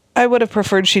 I would have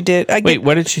preferred she did. Wait,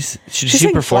 what did she...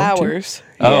 She perform Flowers. Too?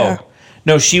 Oh.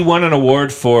 No, she won an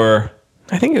award for...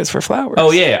 I think it was for Flowers.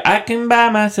 Oh, yeah. I can buy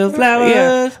myself flowers.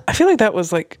 Yeah. I feel like that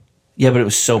was like... Yeah, but it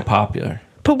was so popular.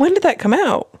 But when did that come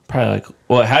out? Probably like...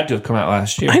 Well, it had to have come out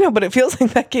last year. I know, but it feels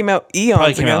like that came out eons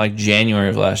Probably came ago. out like January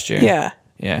of last year. Yeah.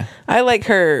 Yeah. I like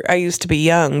her I Used to Be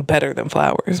Young better than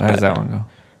Flowers. How does that one go?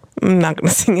 I'm not going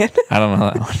to sing it. I don't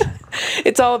know that one.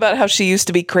 It's all about how she used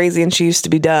to be crazy and she used to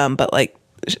be dumb, but like...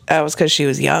 That was because she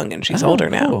was young and she's older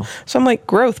now. So I'm like,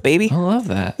 growth, baby. I love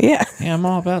that. Yeah. Yeah, I'm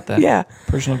all about that. Yeah.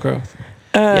 Personal growth.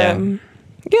 Yeah. Do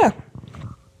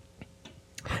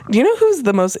you know who's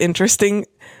the most interesting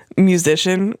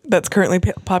musician that's currently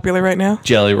popular right now?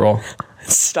 Jelly Roll.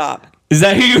 Stop. Is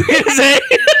that who you were going to say?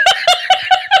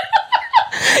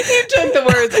 You took the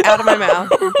words out of my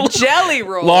mouth. Jelly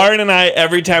Roll. Lauren and I,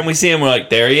 every time we see him, we're like,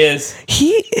 there he is.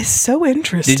 He is so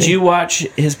interesting. Did you watch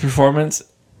his performance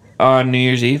on New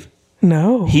Year's Eve?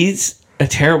 No. He's a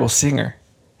terrible singer.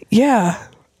 Yeah.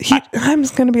 I'm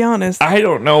just going to be honest. I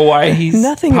don't know why he's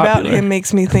Nothing popular. about him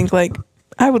makes me think like,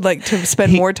 I would like to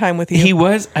spend more time with you.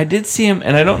 I did see him,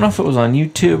 and I don't know if it was on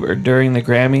YouTube or during the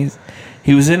Grammys.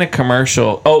 He was in a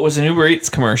commercial. Oh, it was an Uber Eats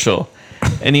commercial.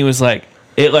 And he was like,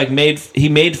 he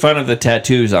made fun of the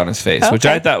tattoos on his face, which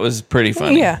I thought was pretty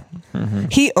funny. Yeah. Mm-hmm.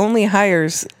 He only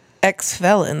hires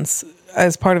ex-felons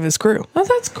as part of his crew. Oh,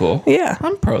 that's cool. Yeah.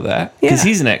 I'm pro that. Because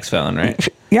he's an ex-felon, right?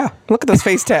 Yeah. Look at those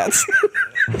face tats.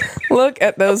 Look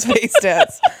at those face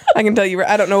tats. I can tell you,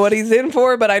 I don't know what he's in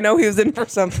for, but I know he was in for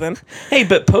something. Hey,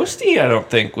 but Posty, I don't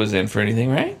think, was in for anything,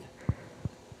 right?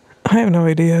 I have no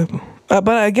idea.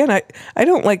 But again, I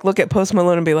don't like look at Post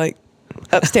Malone and be like,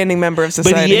 upstanding member of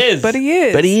society. But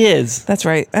he is. That's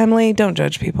right. Emily, don't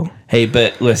judge people. Hey,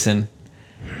 but listen.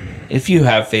 If you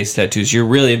have face tattoos, you're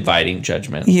really inviting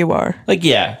judgment. You are. Like,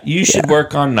 yeah, you should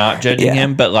work on not judging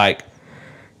him, but like,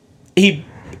 he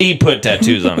put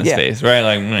tattoos on his face, right?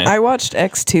 Like, meh. I watched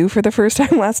X2 for the first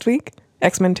time last week.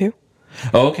 X-Men 2.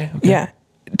 Oh, okay. Yeah.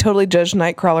 Totally judged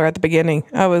Nightcrawler at the beginning.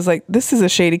 I was like, this is a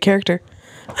shady character.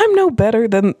 I'm no better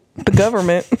than the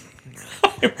government.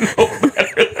 I'm no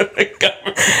better than the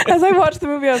government. As I watched the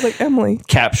movie, I was like, Emily.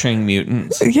 Capturing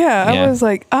mutants. Yeah, I was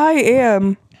like, I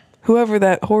am whoever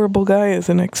that horrible guy is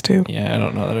in X2. Yeah, I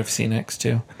don't know that I've seen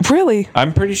X2. Really?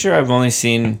 I'm pretty sure I've only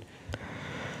seen...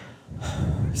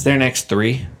 Is there an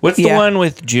X3? What's the one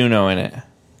with Juno in it?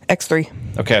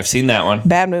 X3. Okay, I've seen that one.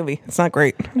 Bad movie. It's not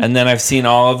great. And then I've seen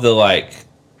all of the like...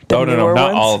 The not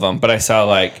ones? all of them, but I saw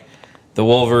like the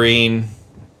Wolverine...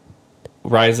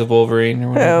 Rise of Wolverine or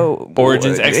whatever. Oh,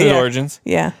 Origins. X-Men Origins.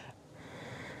 Yeah.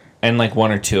 And like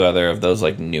one or two other of those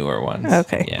like newer ones.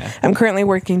 Okay. Yeah. I'm currently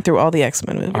working through all the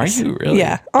X-Men movies. Are you really?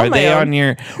 Yeah. Are they on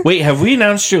your... Wait, have we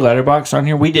announced your letterbox on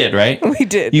here? We did, right? We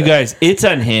did. You guys, it's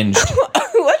unhinged.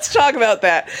 Let's talk about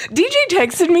that. DJ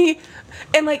texted me,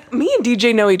 and like me and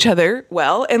DJ know each other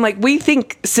well, and like we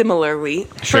think similarly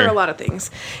for a lot of things.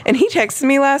 And he texted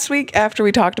me last week after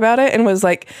we talked about it and was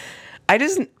like, I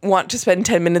just want to spend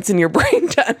 10 minutes in your brain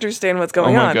to understand what's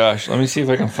going on. Oh my gosh. Let me see if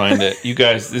I can find it. You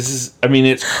guys, this is... I mean,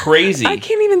 it's crazy. I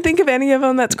can't even think of any of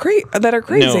them that are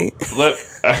crazy. No.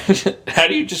 How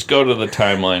do you just go to the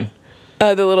timeline?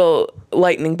 The little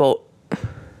lightning bolt.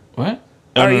 What?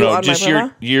 Are you on my just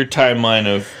profile? your timeline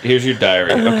of here's your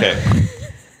diary. Okay.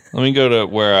 Let me go to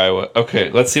where I was.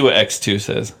 Okay, let's see what X2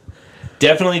 says.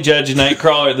 Definitely judge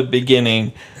Nightcrawler at the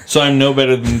beginning, so I'm no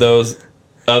better than those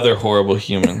other horrible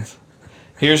humans.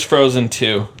 Here's Frozen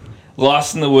 2.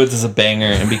 Lost in the Woods is a banger,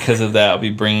 and because of that, I'll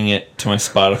be bringing it to my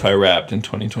Spotify Wrapped in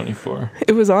 2024.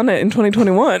 It was on it in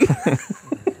 2021.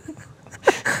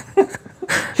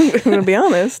 I'm going to be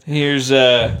honest. Here's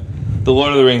The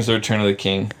Lord of the Rings, The Return of the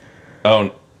King.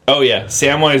 Oh yeah,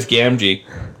 Samwise Gamgee.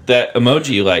 That emoji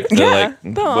you like. Yeah.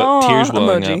 What, tears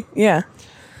welling emoji. up.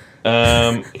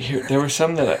 Yeah. Here, there were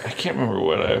some that I can't remember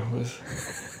what I was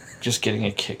just getting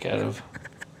a kick out of.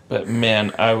 But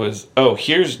man, I was... Oh,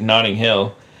 here's Notting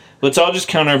Hill. Let's all just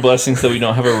count our blessings that we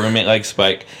don't have a roommate like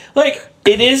Spike. Like,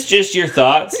 it is just your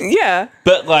thoughts. Yeah.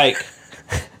 But, like,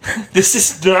 this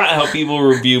is not how people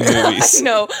review movies.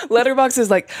 No, Letterboxd is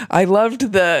like, I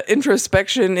loved the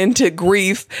introspection into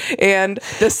grief and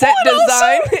the set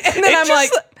design. And then I'm like...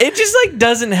 It just, like,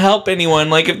 doesn't help anyone.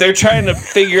 Like, if they're trying to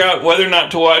figure out whether or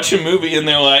not to watch a movie and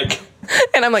they're like...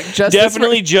 And I'm like,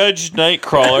 definitely judge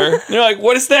Nightcrawler. They're like,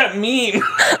 what does that mean?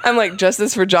 I'm like,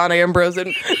 justice for John Ambrose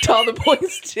and to all the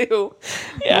boys too.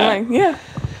 Yeah. I'm like,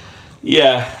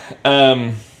 yeah.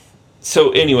 Yeah.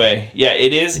 So anyway, yeah,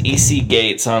 it is EC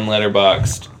Gates on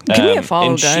Letterboxd. Give me a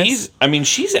follow, and guys.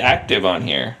 She's active on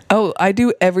here. Oh, I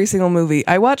do every single movie.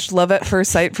 I watched Love at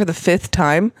First Sight for the 5th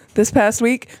time this past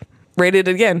week. Rated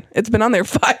it again. It's been on there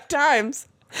 5 times.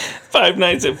 Five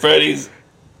Nights at Freddy's.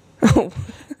 Oh.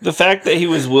 The fact that he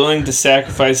was willing to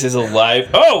sacrifice his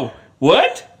alive... Oh!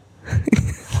 What?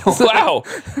 Wow.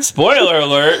 Spoiler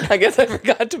alert. I guess I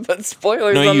forgot to put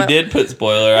spoilers No, on you that. did put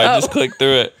spoiler. I just clicked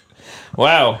through it.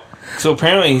 Wow. So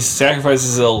apparently he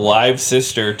sacrifices his alive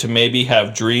sister to maybe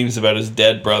have dreams about his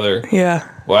dead brother. Yeah.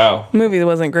 Wow. Movie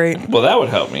wasn't great. Well, that would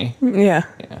help me. Yeah.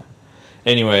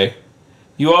 Anyway,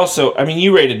 you also... I mean,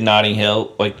 you rated Notting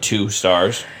Hill, like, 2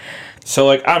 stars. So,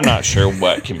 like, I'm not sure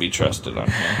what can be trusted on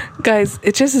here. Guys,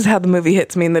 it just is how the movie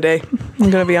hits me in the day. I'm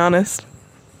going to be honest.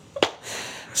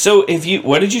 So,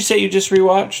 what did you say you just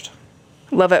rewatched?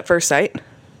 Love at First Sight.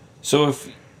 So,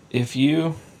 if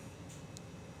you...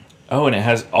 Oh, and it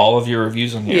has all of your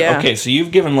reviews on here. Yeah. Okay, so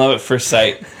you've given Love at First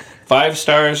Sight 5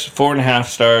 stars, 4.5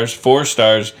 stars, 4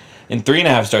 stars, and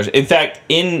 3.5 stars. In fact,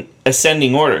 in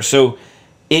ascending order. So,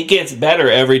 it gets better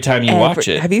every time you watch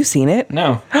it. Have you seen it?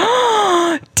 No.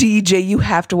 DJ, you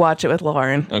have to watch it with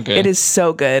Lauren. Okay. It is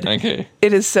so good. Okay.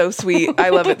 It is so sweet. I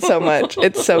love it so much.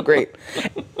 It's so great.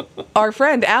 Our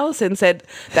friend Allison said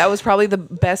that was probably the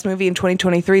best movie in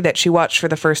 2023 that she watched for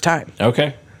the first time.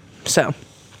 Okay. So,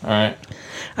 All right.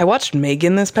 I watched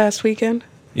Megan this past weekend.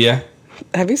 Yeah.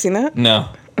 Have you seen that? No.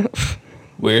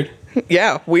 Weird.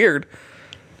 Yeah, weird.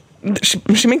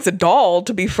 She makes a doll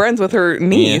to be friends with her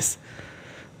niece.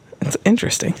 Yeah. It's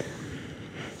interesting.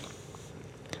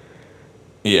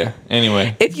 Yeah.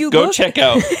 Anyway, if you go check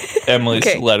out Emily's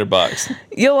Letterboxd.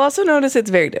 You'll also notice it's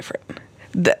very different.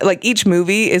 Like each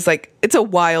movie is like it's a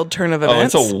wild turn of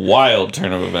events. Oh, it's a wild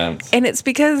turn of events. And it's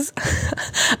because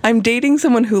I'm dating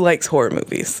someone who likes horror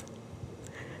movies.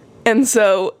 And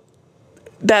so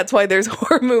that's why there's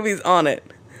horror movies on it.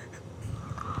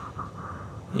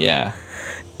 Yeah.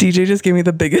 DJ just gave me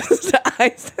the biggest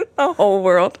eyes in the whole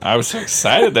world. I was so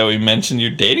excited that we mentioned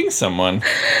you're dating someone.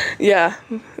 Yeah.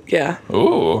 Yeah.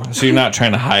 Ooh. So you're not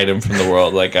trying to hide him from the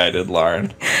world like I did,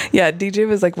 Lauren. Yeah. DJ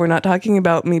was like, we're not talking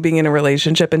about me being in a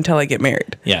relationship until I get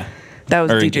married. Yeah. That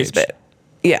was or DJ's engaged. bit.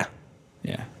 Yeah.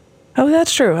 Yeah. Oh,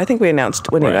 that's true. I think we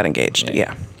announced when we got engaged.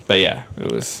 Yeah. But yeah,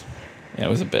 it was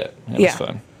a bit. It was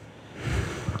fun.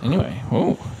 Anyway,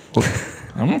 ooh.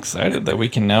 I'm excited that we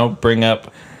can now bring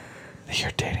up that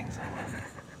you're dating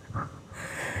someone.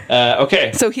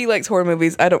 Okay. So he likes horror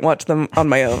movies. I don't watch them on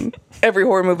my own. Every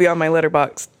horror movie on my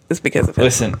Letterboxd is because of him.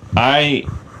 Listen, I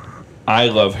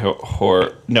love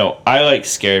horror. No, I like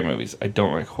scary movies. I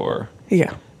don't like horror.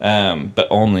 Yeah. But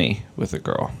only with a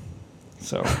girl.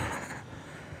 So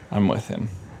I'm with him.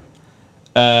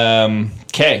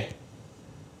 Okay.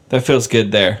 That feels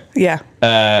good there. Yeah.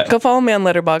 Go follow me on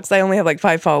Letterboxd. I only have like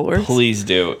 5 followers. Please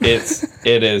do.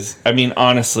 It is. I mean,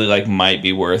 honestly, like might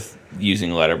be worth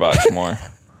using Letterboxd more.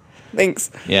 Thanks.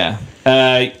 Yeah.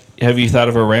 Have you thought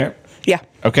of a rant? Yeah.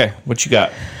 Okay. What you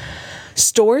got?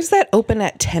 Stores that open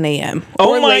at 10 a.m.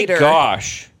 Oh or my later.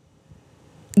 gosh.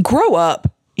 Grow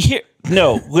up.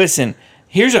 Listen.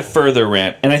 Here's a further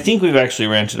rant, and I think we've actually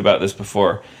ranted about this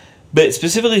before. But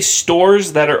specifically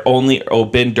stores that are only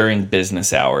open during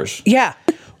business hours. Yeah.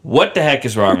 What the heck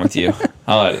is wrong with you?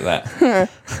 I'll edit that.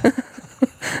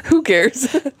 Who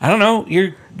cares? I don't know.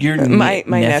 Your My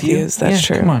nephews. That's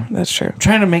true. Come on. That's true. I'm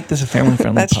trying to make this a family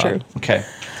friendly. That's pod. true. Okay.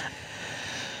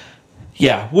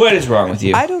 Yeah. What is wrong with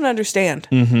you? I don't understand.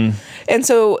 Mm-hmm. And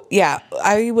so, yeah,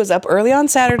 I was up early on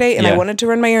Saturday and I Yeah. wanted to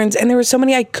run my errands, and there were so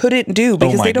many I couldn't do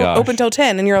because my they don't gosh. open till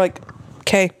 10. And you're like,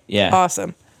 okay, Yeah.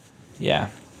 awesome. Yeah.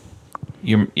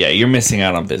 You're missing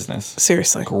out on business.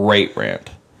 Seriously. Great rant.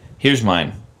 Here's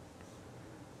mine.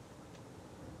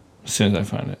 As soon as I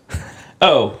find it.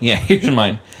 Oh, yeah, here's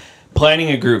mine. Planning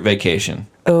a group vacation.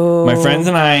 Oh, My friends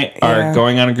and I are yeah.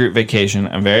 going on a group vacation.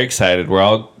 I'm very excited. We're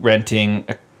all renting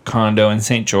a condo in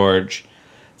St. George.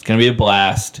 It's going to be a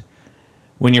blast.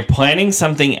 When you're planning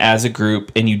something as a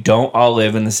group and you don't all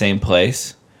live in the same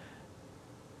place,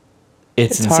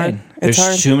 it's It's insane. hard. There's It's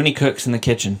hard. too many cooks in the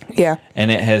kitchen. Yeah.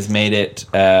 And it has made it,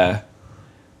 at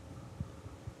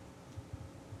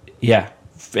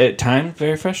times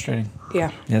very frustrating.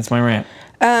 Yeah. That's my rant.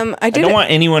 I I did don't it. want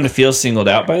anyone to feel singled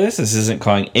out by this. This isn't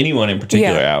calling anyone in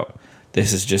particular Yeah. out.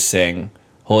 This is just saying,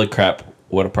 holy crap,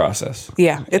 what a process.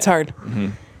 Yeah, it's hard. Mm-hmm.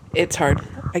 It's hard.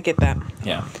 I get that.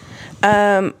 Yeah.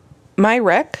 My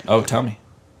rec, Oh, tell me.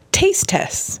 taste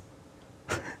tests.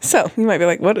 So you might be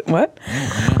like, what?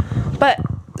 But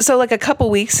so like a couple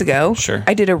weeks ago, Sure.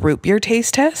 I did a root beer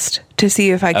taste test to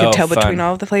see if I could Oh, tell between fun.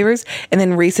 all of the flavors. And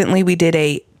then recently we did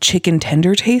a chicken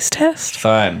tender taste test.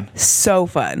 Fun. So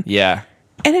fun. Yeah.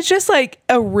 And it's just like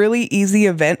a really easy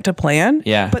event to plan.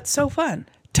 Yeah. But so fun.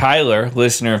 Tyler,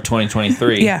 listener of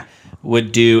 2023, Yeah.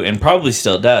 would do, and probably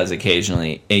still does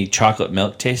occasionally, a chocolate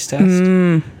milk taste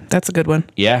test. That's a good one.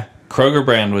 Yeah. Kroger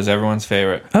brand was everyone's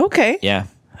favorite. Okay. Yeah.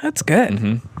 That's good.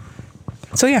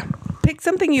 Mm-hmm. So yeah, pick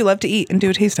something you love to eat and do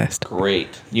a taste test.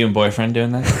 Great. You and boyfriend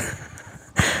doing that?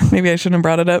 Maybe I shouldn't have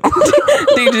brought it up.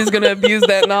 DJ's going to abuse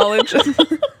that knowledge.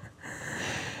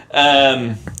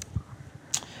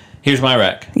 Here's my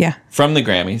rec. Yeah. From the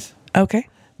Grammys. Okay.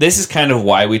 This is kind of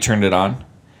why we turned it on.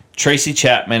 Tracy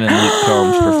Chapman and Luke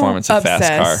Combs' performance of Fast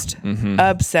Obsessed. Car. Mm-hmm.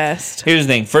 Obsessed. Here's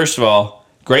the thing. First of all,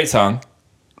 great song.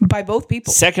 By both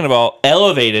people. Second of all,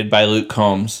 elevated by Luke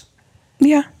Combs.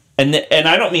 Yeah. And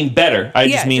I don't mean better. I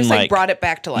Yeah, just mean like brought it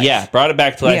back to life. Yeah, brought it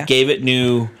back to life. Yeah. Gave it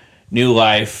new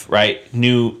life, right?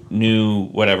 New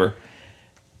whatever.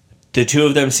 The two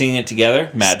of them singing it together,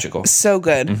 magical. So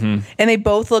good. And they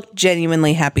both looked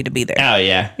genuinely happy to be there. Oh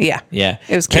yeah, Yeah. yeah.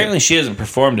 It was Apparently she hasn't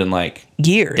performed in like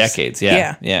Years. decades.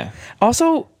 Yeah, yeah.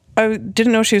 Also, I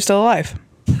didn't know she was still alive.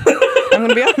 I'm going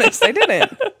to be honest. I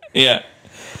didn't. Yeah.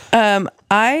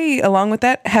 I, along with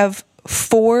that, have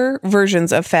 4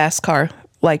 versions of Fast Car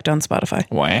liked on Spotify.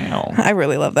 Wow. I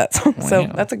really love that song. So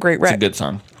Wow. that's a great It's rec. a good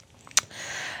song.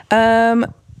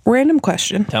 Random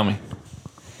question. Tell me.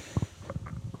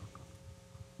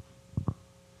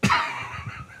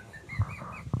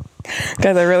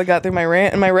 Guys, I really got through my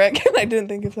rant and my rec, and I didn't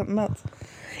think of something else.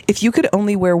 If you could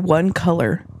only wear one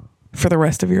color for the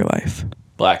rest of your life.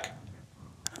 Black.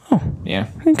 Oh. Yeah.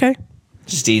 Okay.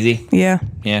 Just easy. Yeah.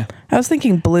 Yeah. I was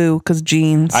thinking blue because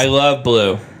jeans. I love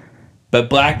blue, but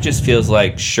black just feels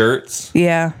like shirts,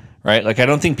 yeah. right? Like I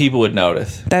don't think people would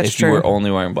notice That's if you true. were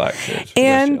only wearing black shirts. For the rest of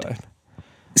And your life.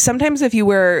 Sometimes if you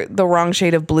wear the wrong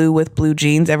shade of blue with blue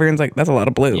jeans, everyone's like, that's a lot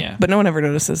of blue. Yeah. But no one ever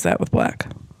notices that with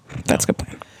black. That's a good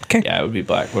plan. Okay. Yeah, it would be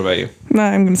black. What about you? No,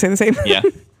 I'm going to say the same. Yeah.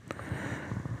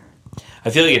 I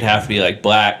feel like it'd have to be like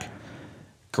black,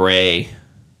 gray.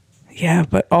 Yeah,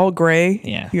 but all gray.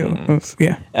 Yeah.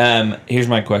 Yeah. Here's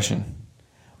my question.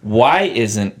 Why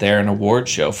isn't there an award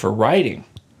show for writing?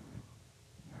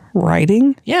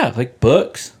 Writing? Yeah, like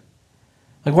books.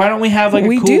 Like why don't we have like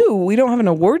We a cool... do. We don't have an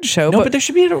award show. No, but there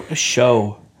should be a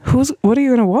show. What are you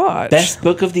going to watch? Best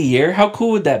book of the year? How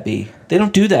cool would that be? They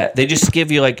don't do that. They just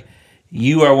give you like,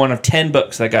 you are one of 10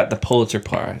 books that got the Pulitzer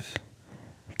Prize.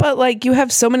 But like you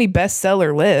have so many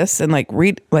bestseller lists and like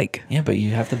read like. Yeah, but you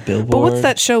have the Billboard. But what's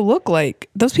that show look like?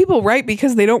 Those people write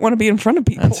because they don't want to be in front of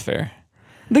people. That's fair.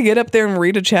 They get up there and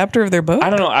read a chapter of their book. I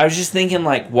don't know. I was just thinking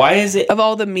like, why is it... Of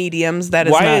all the mediums, that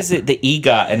is Why not is it the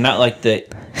EGOT and not like the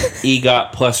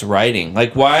EGOT plus writing?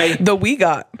 Like why... the we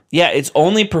got. Yeah, it's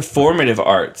only performative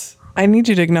arts. I need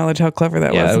you to acknowledge how clever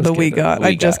that Yeah, was. that was The we good. got. We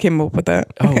I just got. came up with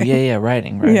that. Oh, Okay. yeah,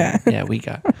 writing. Yeah, we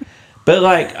got. But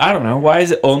like, I don't know. Why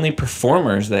is it only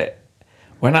performers that...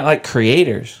 Why not like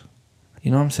creators?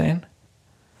 You know what I'm saying?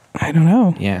 I don't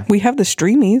know. Yeah. We have the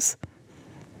streamies.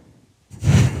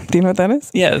 Do you know what that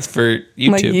is? Yeah, it's for YouTube.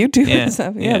 Like YouTube and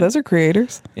stuff. Yeah, those are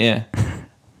creators. Yeah.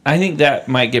 I think that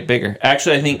might get bigger.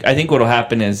 Actually, I think what'll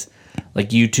happen is like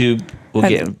YouTube will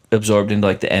get absorbed into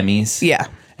like the Emmys. Yeah.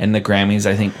 And the Grammys,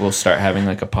 I think, will start having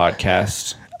like a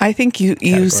podcast. I think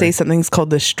you say something's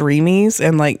called the streamies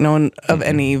and like no one of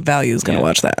any value is going to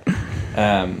watch that.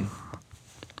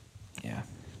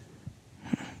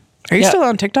 Are you Yeah. still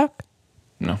on TikTok?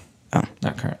 No. Oh.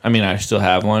 Not current. I mean, I still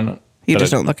have one. You but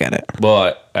just don't look at it.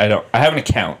 Well, I don't. I have an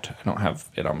account. I don't have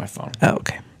it on my phone. Oh,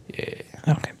 okay.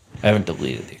 Yeah. Okay. I haven't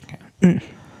deleted the account.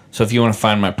 So if you want to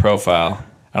find my profile,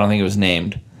 I don't think it was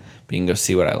named, but you can go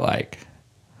see what I like.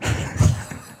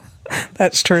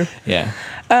 That's true. Yeah.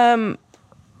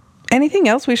 Anything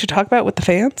else we should talk about with the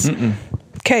fans?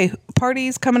 Okay.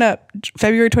 Parties coming up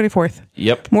February 24th.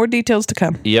 Yep. More details to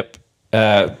come. Yep.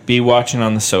 Be watching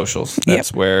on the socials.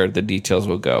 That's where the details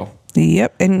will go.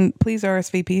 Yep. And please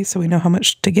RSVP so we know how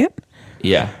much to get.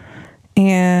 Yeah.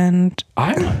 And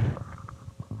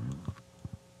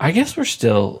I guess we're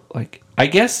still like, I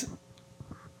guess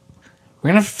we're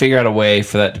gonna have to figure out a way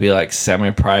for that to be like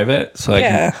semi-private. So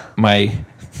like my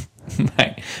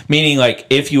meaning like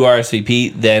if you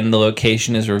RSVP, then the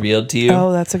location is revealed to you.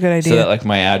 oh, that's a good idea. So that like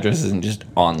my address isn't just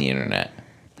on the internet.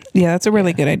 Yeah, that's a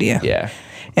really good idea. Yeah.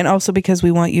 And also because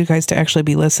we want you guys to actually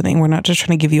be listening. We're not just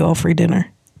trying to give you all free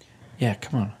dinner. Yeah,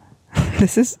 come on.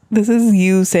 This is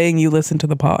you saying you listen to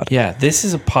the pod. Yeah, this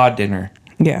is a pod dinner,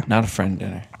 Yeah. not a friend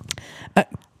dinner.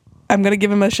 I'm going to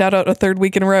give him a shout out a third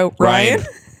week in a row. Ryan.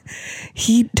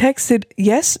 He texted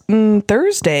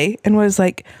Thursday and was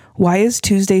like, why is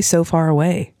Tuesday so far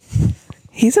away?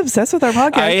 He's obsessed with our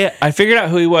podcast. I figured out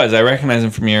who he was. I recognize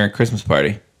him from your Christmas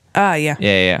party. Yeah.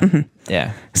 Yeah.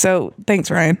 Yeah. So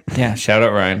thanks, Ryan. Yeah. Shout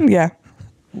out, Ryan. Yeah.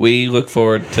 We look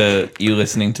forward to you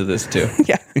listening to this too.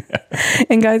 Yeah.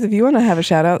 And guys, if you want to have a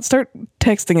shout out, start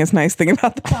texting us nice thing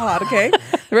about the pod, okay?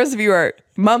 The rest of you are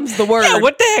mum's the word. Yeah,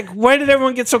 what the heck? Why did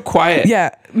everyone get so quiet?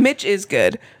 Yeah, Mitch is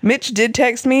good. Mitch did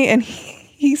text me and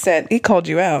he said, he called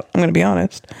you out. I'm going to be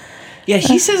honest. Yeah,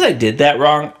 he says I did that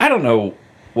wrong. I don't know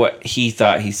what he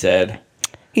thought he said.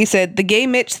 He said, the gay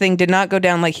Mitch thing did not go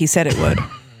down like he said it would.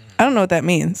 I don't know what that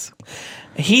means.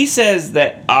 He says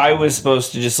that I was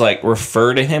supposed to just like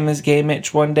refer to him as Gay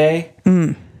Mitch one day.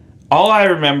 All I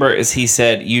remember is he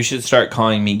said, you should start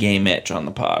calling me Gay Mitch on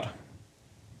the pod.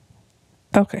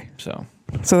 Okay. So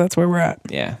that's where we're at.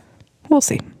 yeah. We'll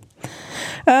see.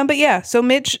 But yeah, so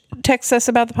Mitch texts us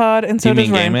about the pod, and so You does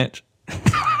mean Gay Ryan. Mitch?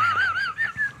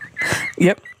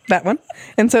 Yep, that one.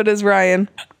 And so does Ryan.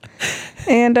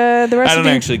 And the rest I of don't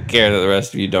you. actually care that the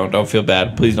rest of you don't. Don't feel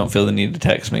bad. Please don't feel the need to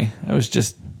text me. I was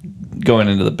just going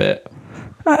into the bit.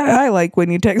 I like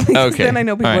when you text me. 'Cause Okay. Then I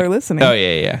know people All right. are listening. Oh,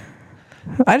 yeah.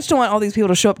 I just don't want all these people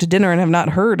to show up to dinner and have not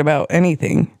heard about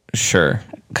anything. Sure.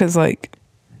 Because, like,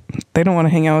 they don't want to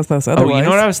hang out with us Oh, otherwise. you know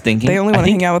what I was thinking? They only want I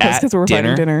to think hang out with us at because we're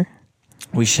fighting dinner.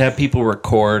 We should have people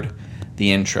record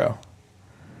the intro.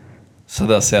 So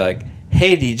they'll say like,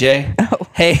 hey, DJ. Oh.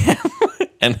 Hey.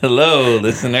 And hello,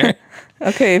 listener.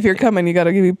 Okay, if you're coming, you got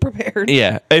to be prepared.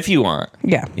 Yeah, if you want.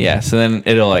 Yeah. Yeah, so then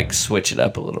it'll like switch it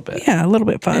up a little bit. Yeah, a little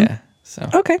bit fun. Yeah. So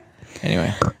Okay.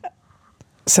 anyway.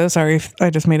 So sorry if I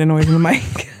just made a noise in the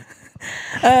mic.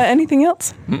 Anything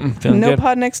else? Feeling No good.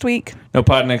 pod next week. No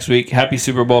pod next week. Happy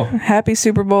Super Bowl. Happy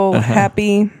Super Bowl. Uh-huh.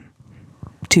 Happy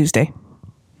Tuesday.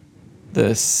 The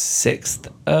 6th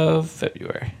of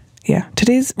February. Yeah.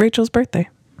 Today's Rachel's birthday.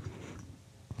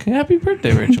 Okay, happy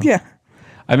birthday, Rachel. Yeah.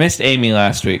 I missed Amy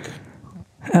last week.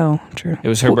 Oh, true. It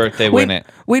was her birthday when it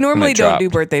We normally don't dropped. do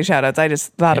birthday shout outs. I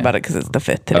just thought Yeah. about it because it's the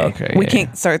 5th today. Okay, We yeah,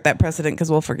 can't start that precedent because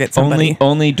we'll forget somebody.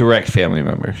 Only direct family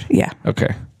members. Yeah. Okay.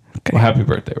 Okay. Well, happy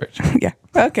birthday, Rachel. Yeah.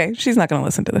 Okay. She's not going to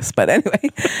listen to this. But anyway.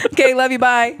 Okay. Love you.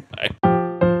 Bye. Bye.